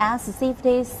BMS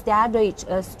safety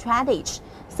strategy.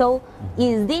 So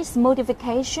is this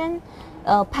modification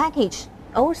package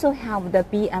also have the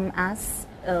BMS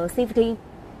safety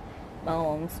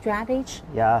strategy?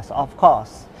 Yes, of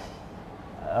course.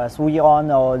 As we all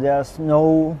know, there's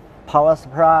no power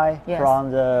supply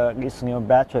from the lithium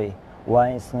battery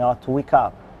when it's not wake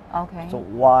up. Okay. So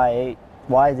why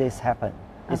this happen?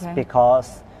 It's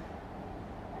because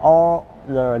all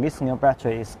the lithium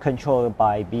battery is controlled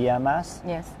by BMS.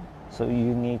 Yes. So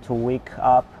you need to wake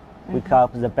up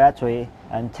the battery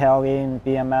and telling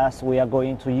BMS we are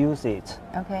going to use it.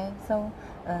 Okay. So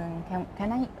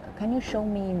can you show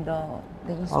me the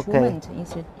instrument?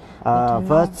 Okay.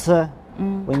 First,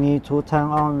 we need to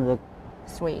turn on the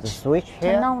switch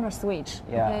here. Turn on the switch.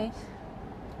 Yeah. Okay.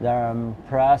 Then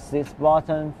press this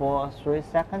button for 3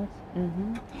 seconds.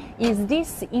 Is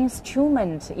this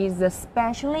instrument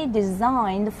specially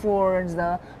designed for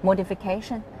the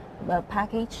modification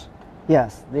package?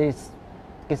 Yes, this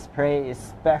display is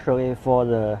specially for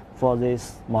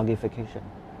this modification.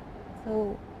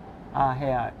 So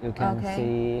here you can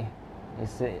see.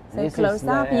 This close is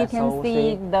up, the you can SOC.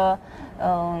 see the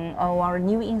our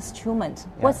new instrument.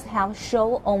 Yeah. What's have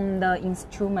show on the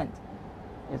instrument?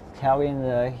 It's telling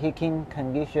the heating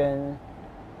condition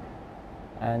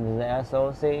and the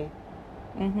SOC.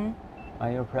 When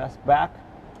you press back,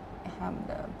 I have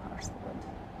the password.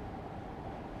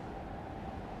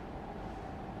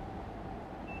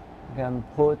 you can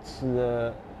put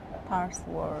the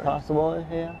password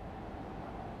here.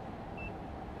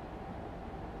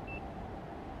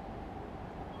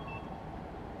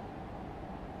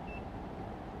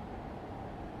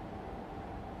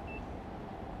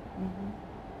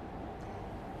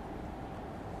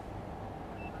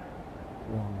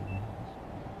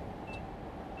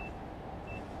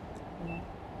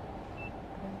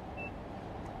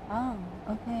 Oh,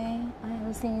 okay.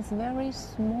 I think it's very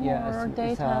small Yes,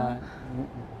 data.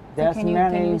 there's can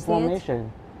many you see it?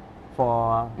 information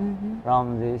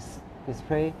from this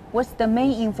display. What's the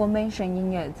main information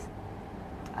in it?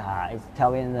 It's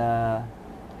telling the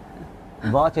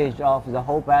voltage of the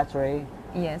whole battery.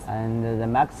 Yes. And the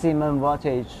maximum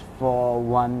voltage for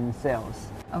one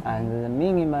cells. Okay. And the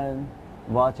minimum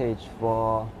voltage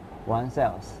for one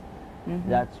cells.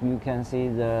 That you can see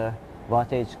the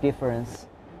voltage difference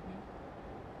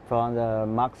from the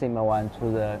maximum one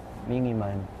to the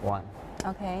minimum one.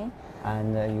 Okay.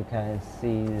 And you can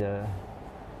see the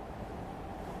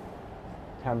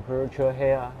temperature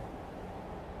here.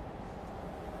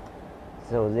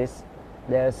 So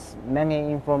there's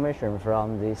many information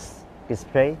from this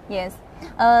display. Yes.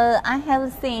 I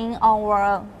have seen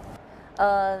our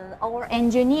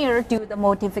engineer do the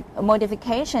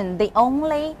modification. They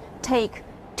only take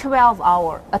 12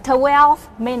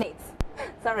 minutes.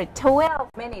 Sorry, 12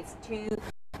 minutes to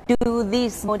do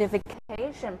this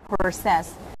modification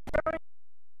process.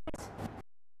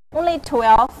 Only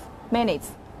 12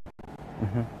 minutes.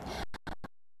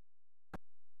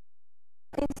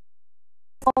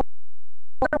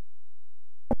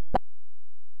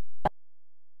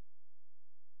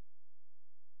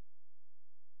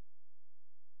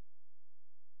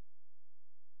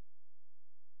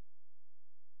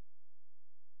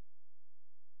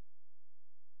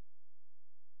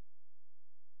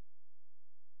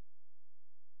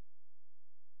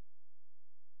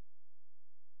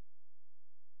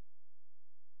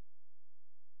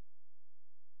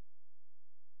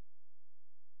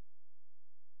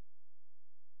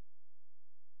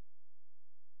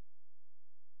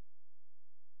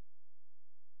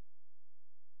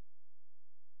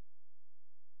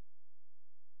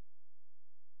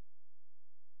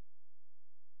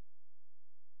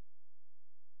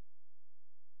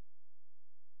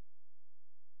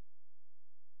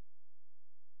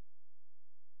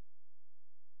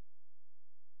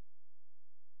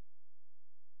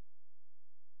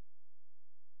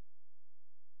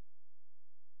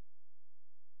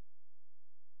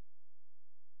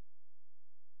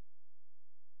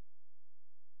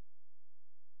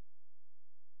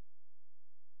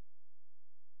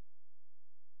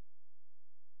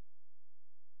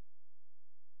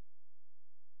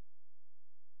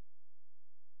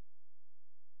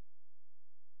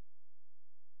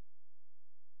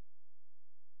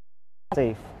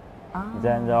 safe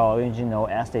than the original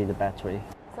acid battery.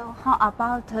 So how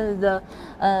about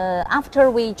after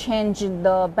we change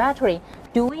the battery,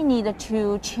 do we need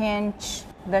to change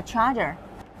the charger?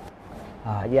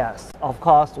 Yes, of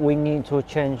course we need to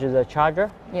change the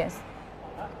charger. Yes.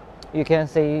 You can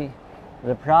see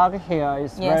the plug here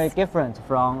is very different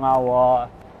from our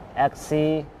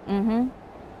XC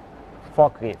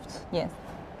forklift. Yes.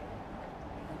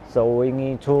 So we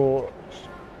need to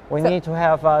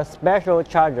have a special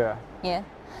charger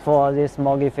for this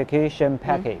modification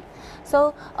package.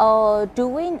 So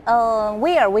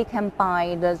where we can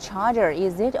buy the charger?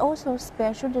 Is it also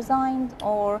special designed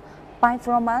or buy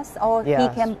from us, or he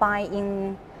can buy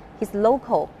in his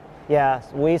local? Yes,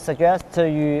 we suggest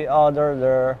you order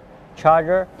the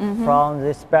charger from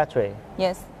this battery.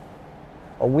 Yes.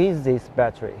 Or with this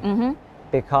battery,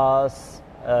 because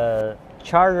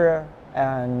charger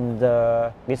and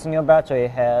lithium battery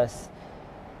has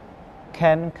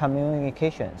CAN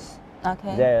communications.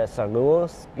 Okay. There's a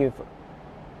rules.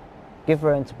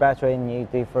 Different battery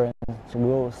need different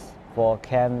rules for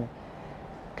CAN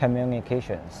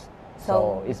communications.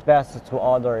 So it's best to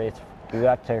order it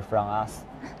directly from us.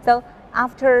 So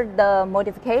after the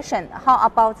modification, how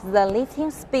about the lifting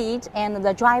speed and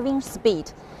the driving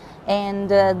speed and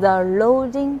the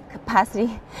loading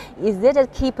capacity? Is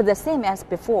it keep the same as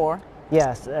before?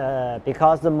 Yes,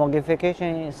 because the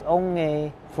modification is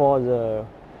only for the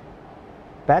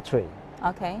battery.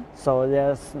 Okay. So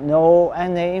there's no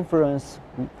any influence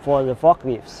for the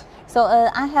forklifts. So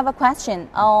I have a question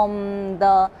on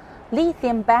the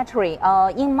lithium battery.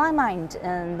 In my mind,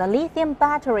 the lithium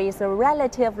battery is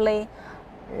relatively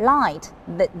light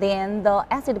than the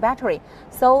acid battery.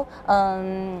 So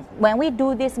when we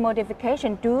do this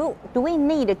modification, do we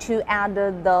need to add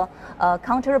the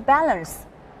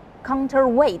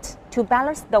counterweight to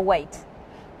balance the weight?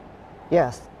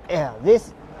 Yes. Yeah.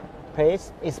 This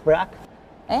piece is black.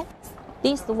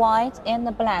 This white and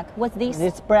the black. What's this?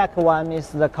 This black one is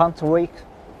the counterweight.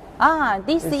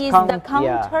 This is the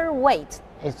counterweight.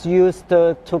 It's used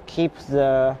to keep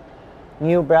the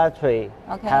new battery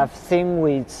have same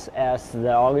weight as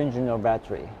the original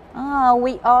battery.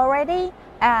 We already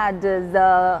add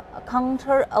the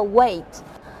counterweight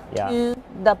to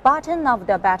the bottom of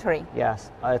the battery. Yes,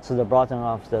 to the bottom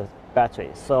of the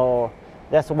battery. So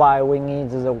that's why we need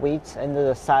the weight and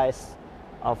the size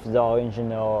of the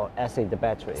original acid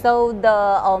battery. So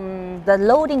the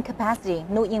loading capacity,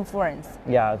 no influence?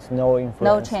 Yeah, it's no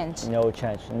influence. No change? No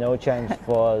change. No change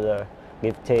for the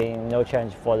lifting, no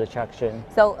change for the traction.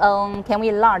 So can we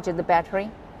enlarge the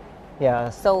battery? Yeah.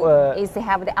 So is it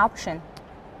have the option?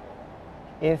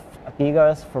 If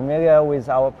beginners familiar with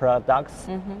our products,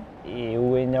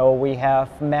 we know we have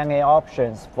many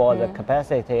options for the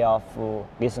capacity of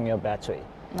lithium battery.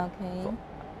 Okay.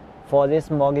 For this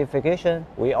modification,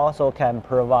 we also can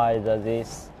provide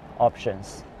these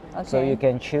options. Okay. So you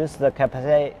can choose the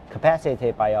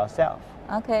capacity by yourself.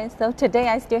 Okay, so today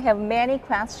I still have many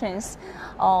questions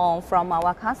from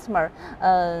our customer.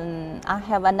 I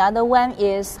have another one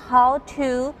is how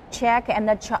to check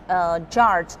and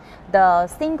charge the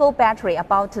single battery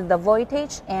about the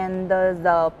voltage and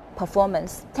the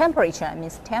performance, temperature,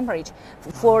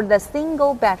 for the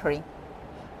single battery.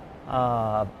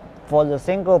 For the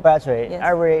single battery,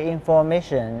 every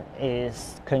information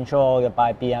is controlled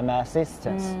by BMS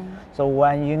systems. So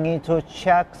when you need to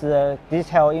check the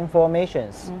detailed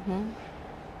informations,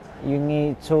 you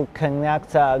need to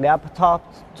connect a laptop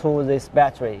to this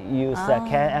battery, use a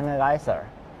CAN analyzer.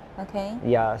 Okay.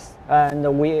 Yes,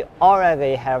 and we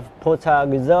already have put a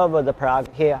reserved plug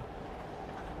here.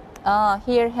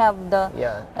 Here have the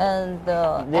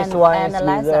this one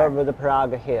analyzer. Is reserved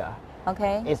plug here.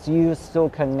 Okay. It's used to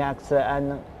connect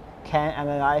the CAN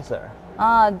analyzer.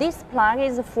 This plug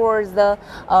is for the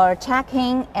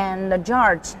checking and the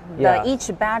charge each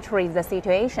battery the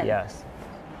situation. Yes.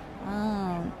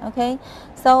 Okay.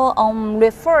 So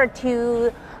refer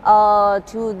to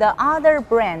the other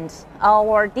brands,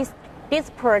 or this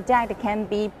product can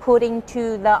be put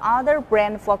into the other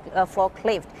brand for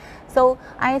forklift. So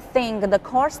I think the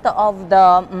cost of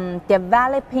the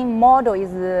developing model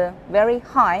is very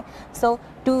high. So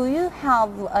do you have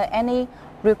any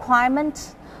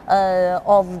requirement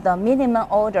of the minimum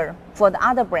order for the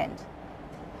other brand?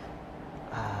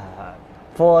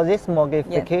 For this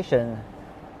modification,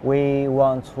 we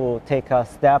want to take a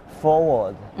step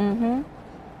forward.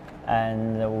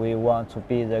 And we want to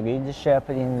be the leadership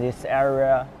in this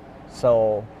area.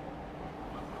 So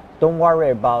don't worry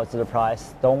about the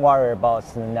price. Don't worry about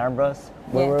the numbers.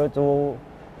 We will do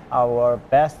our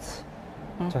best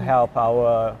to help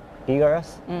our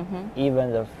dealers,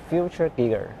 even the future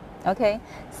dealer. Okay,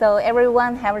 so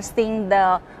everyone has seen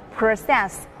the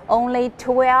process. Only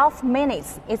 12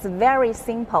 minutes. It's very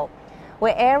simple.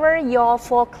 Wherever your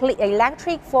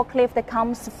electric forklift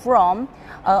comes from,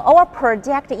 our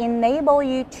project enable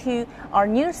you to a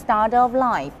new start of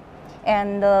life.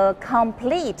 And the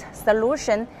complete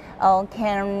solution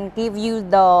can give you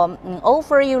the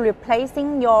offer you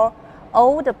replacing your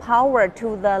old power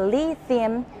to the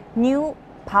lithium new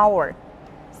power.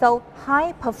 So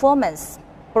high performance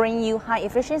bring you high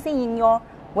efficiency in your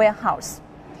warehouse,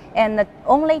 and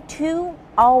only 2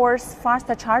 hours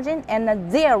faster charging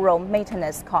and 0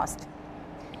 maintenance cost.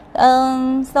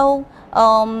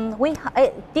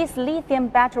 This lithium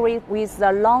battery with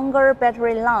a longer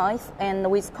battery life and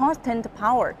with constant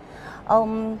power,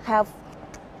 how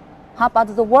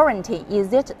about the warranty?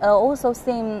 Is it also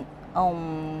same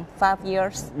 5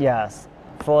 years? Yes,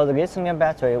 for the lithium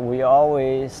battery, we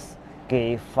always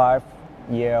give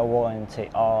 5-year warranty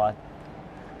or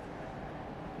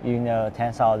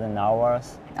 10,000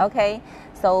 hours. Okay,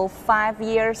 so 5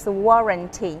 years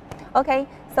warranty. Okay,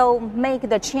 so make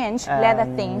the change, let the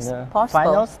things possible.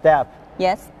 Final step.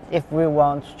 Yes. If we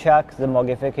want to check the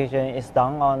modification is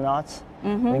done or not,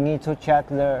 we need to check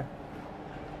the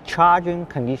charging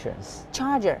conditions.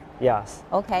 Charger. Yes.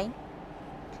 Okay.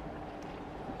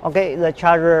 Okay, the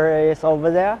charger is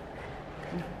over there.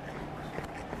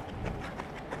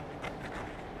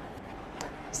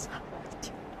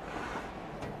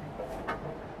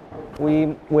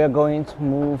 We are going to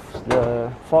move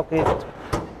the forklift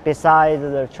beside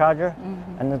the charger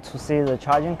and to see the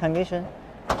charging condition.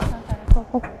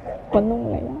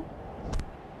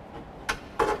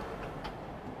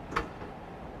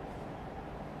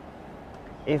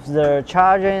 If the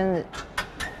charging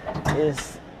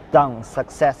is done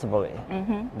successfully,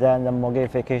 then the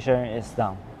modification is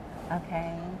done.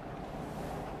 Okay.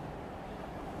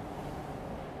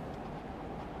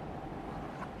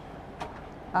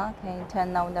 Okay,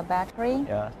 turn on the battery.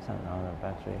 Yeah, turn on the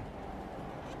battery.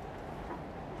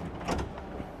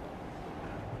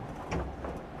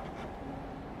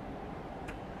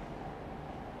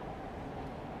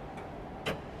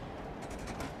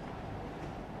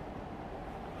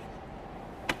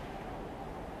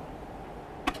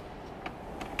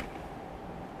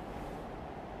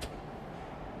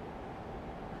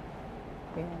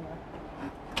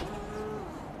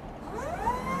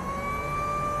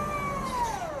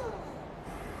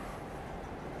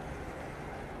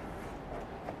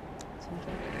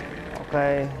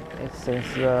 Okay, it seems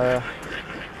we're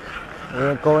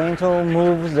going to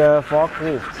move the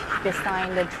forklift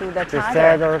Designed to the charger.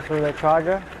 beside to the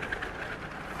charger.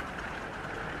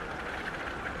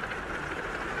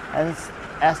 And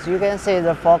as you can see,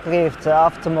 the forklift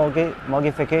after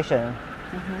modification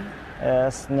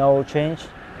is no change.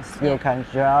 Still can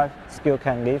charge, still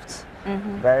can lift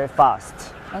very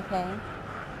fast. Okay.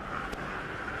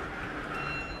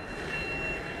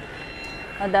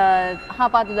 How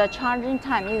about the charging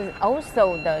time? Is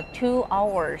also the 2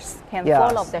 hours can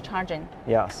follow the charging.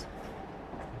 Yes.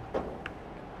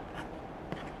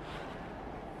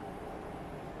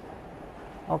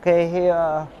 Okay,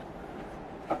 here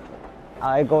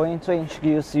I'm going to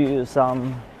introduce you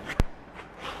some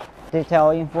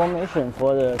detailed information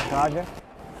for the charger.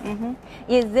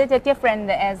 Is it different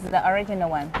as the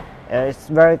original one? It's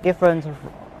very different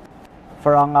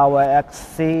from our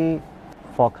XC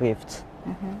forklift.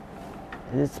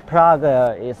 This plug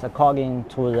is according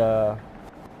to the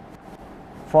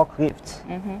forklift.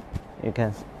 You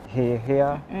can hear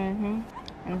here. And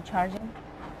charging.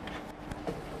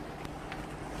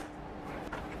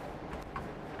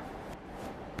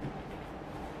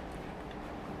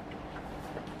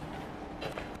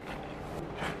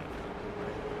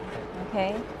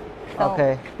 Okay. So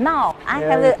Okay. Now I Here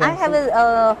have you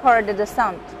can heard the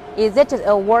sound. Is it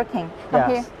working? Come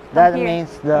here. Yes, Come that here.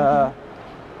 means the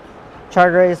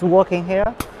charger is working here.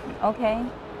 Okay.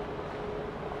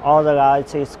 All the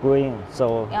lights is green,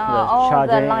 so all the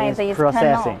the charging lights is is turned on.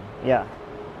 processing. Yeah.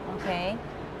 Okay.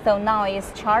 So now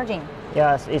it's charging.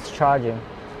 Yes, it's charging.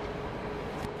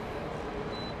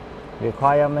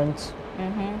 Requirement.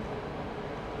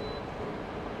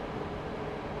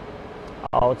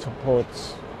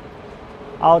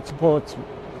 Output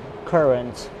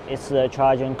current is the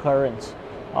charging current.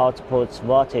 Output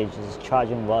voltage is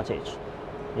charging voltage.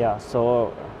 Yeah,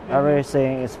 so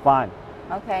everything is fine.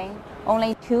 Okay.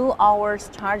 Only 2 hours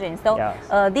charging. So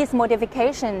Yes. This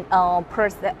modification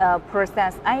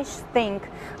process, I think,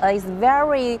 is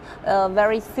very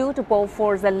suitable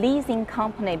for the leasing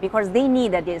company because they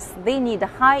need this. They need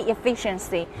high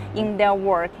efficiency in their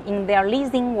work, in their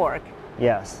leasing work.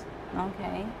 Yes.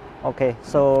 Okay. Okay,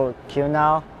 so till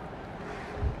now,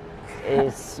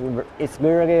 it's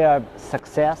really a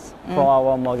success for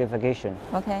our modification.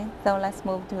 Okay, so let's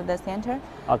move to the center.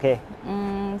 Okay.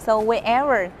 So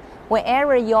wherever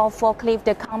your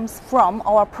forklift comes from,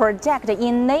 our project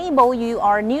enable you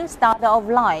our new start of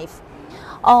life.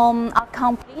 A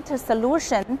complete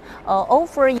solution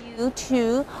offer you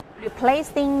to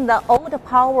replacing the old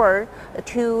power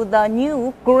to the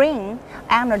new green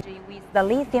energy with the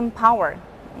lithium power.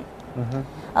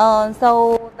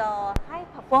 So the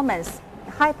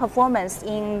high performance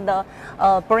in the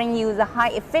bring you the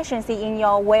high efficiency in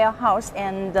your warehouse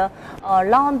and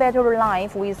long battery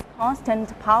life with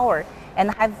constant power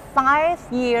and have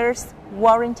 5 years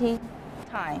warranty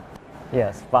time.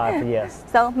 Yes, 5 years.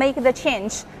 So make the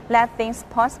change, let things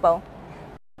possible.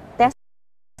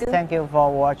 Thank you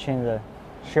for watching the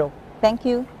show. Thank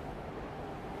you.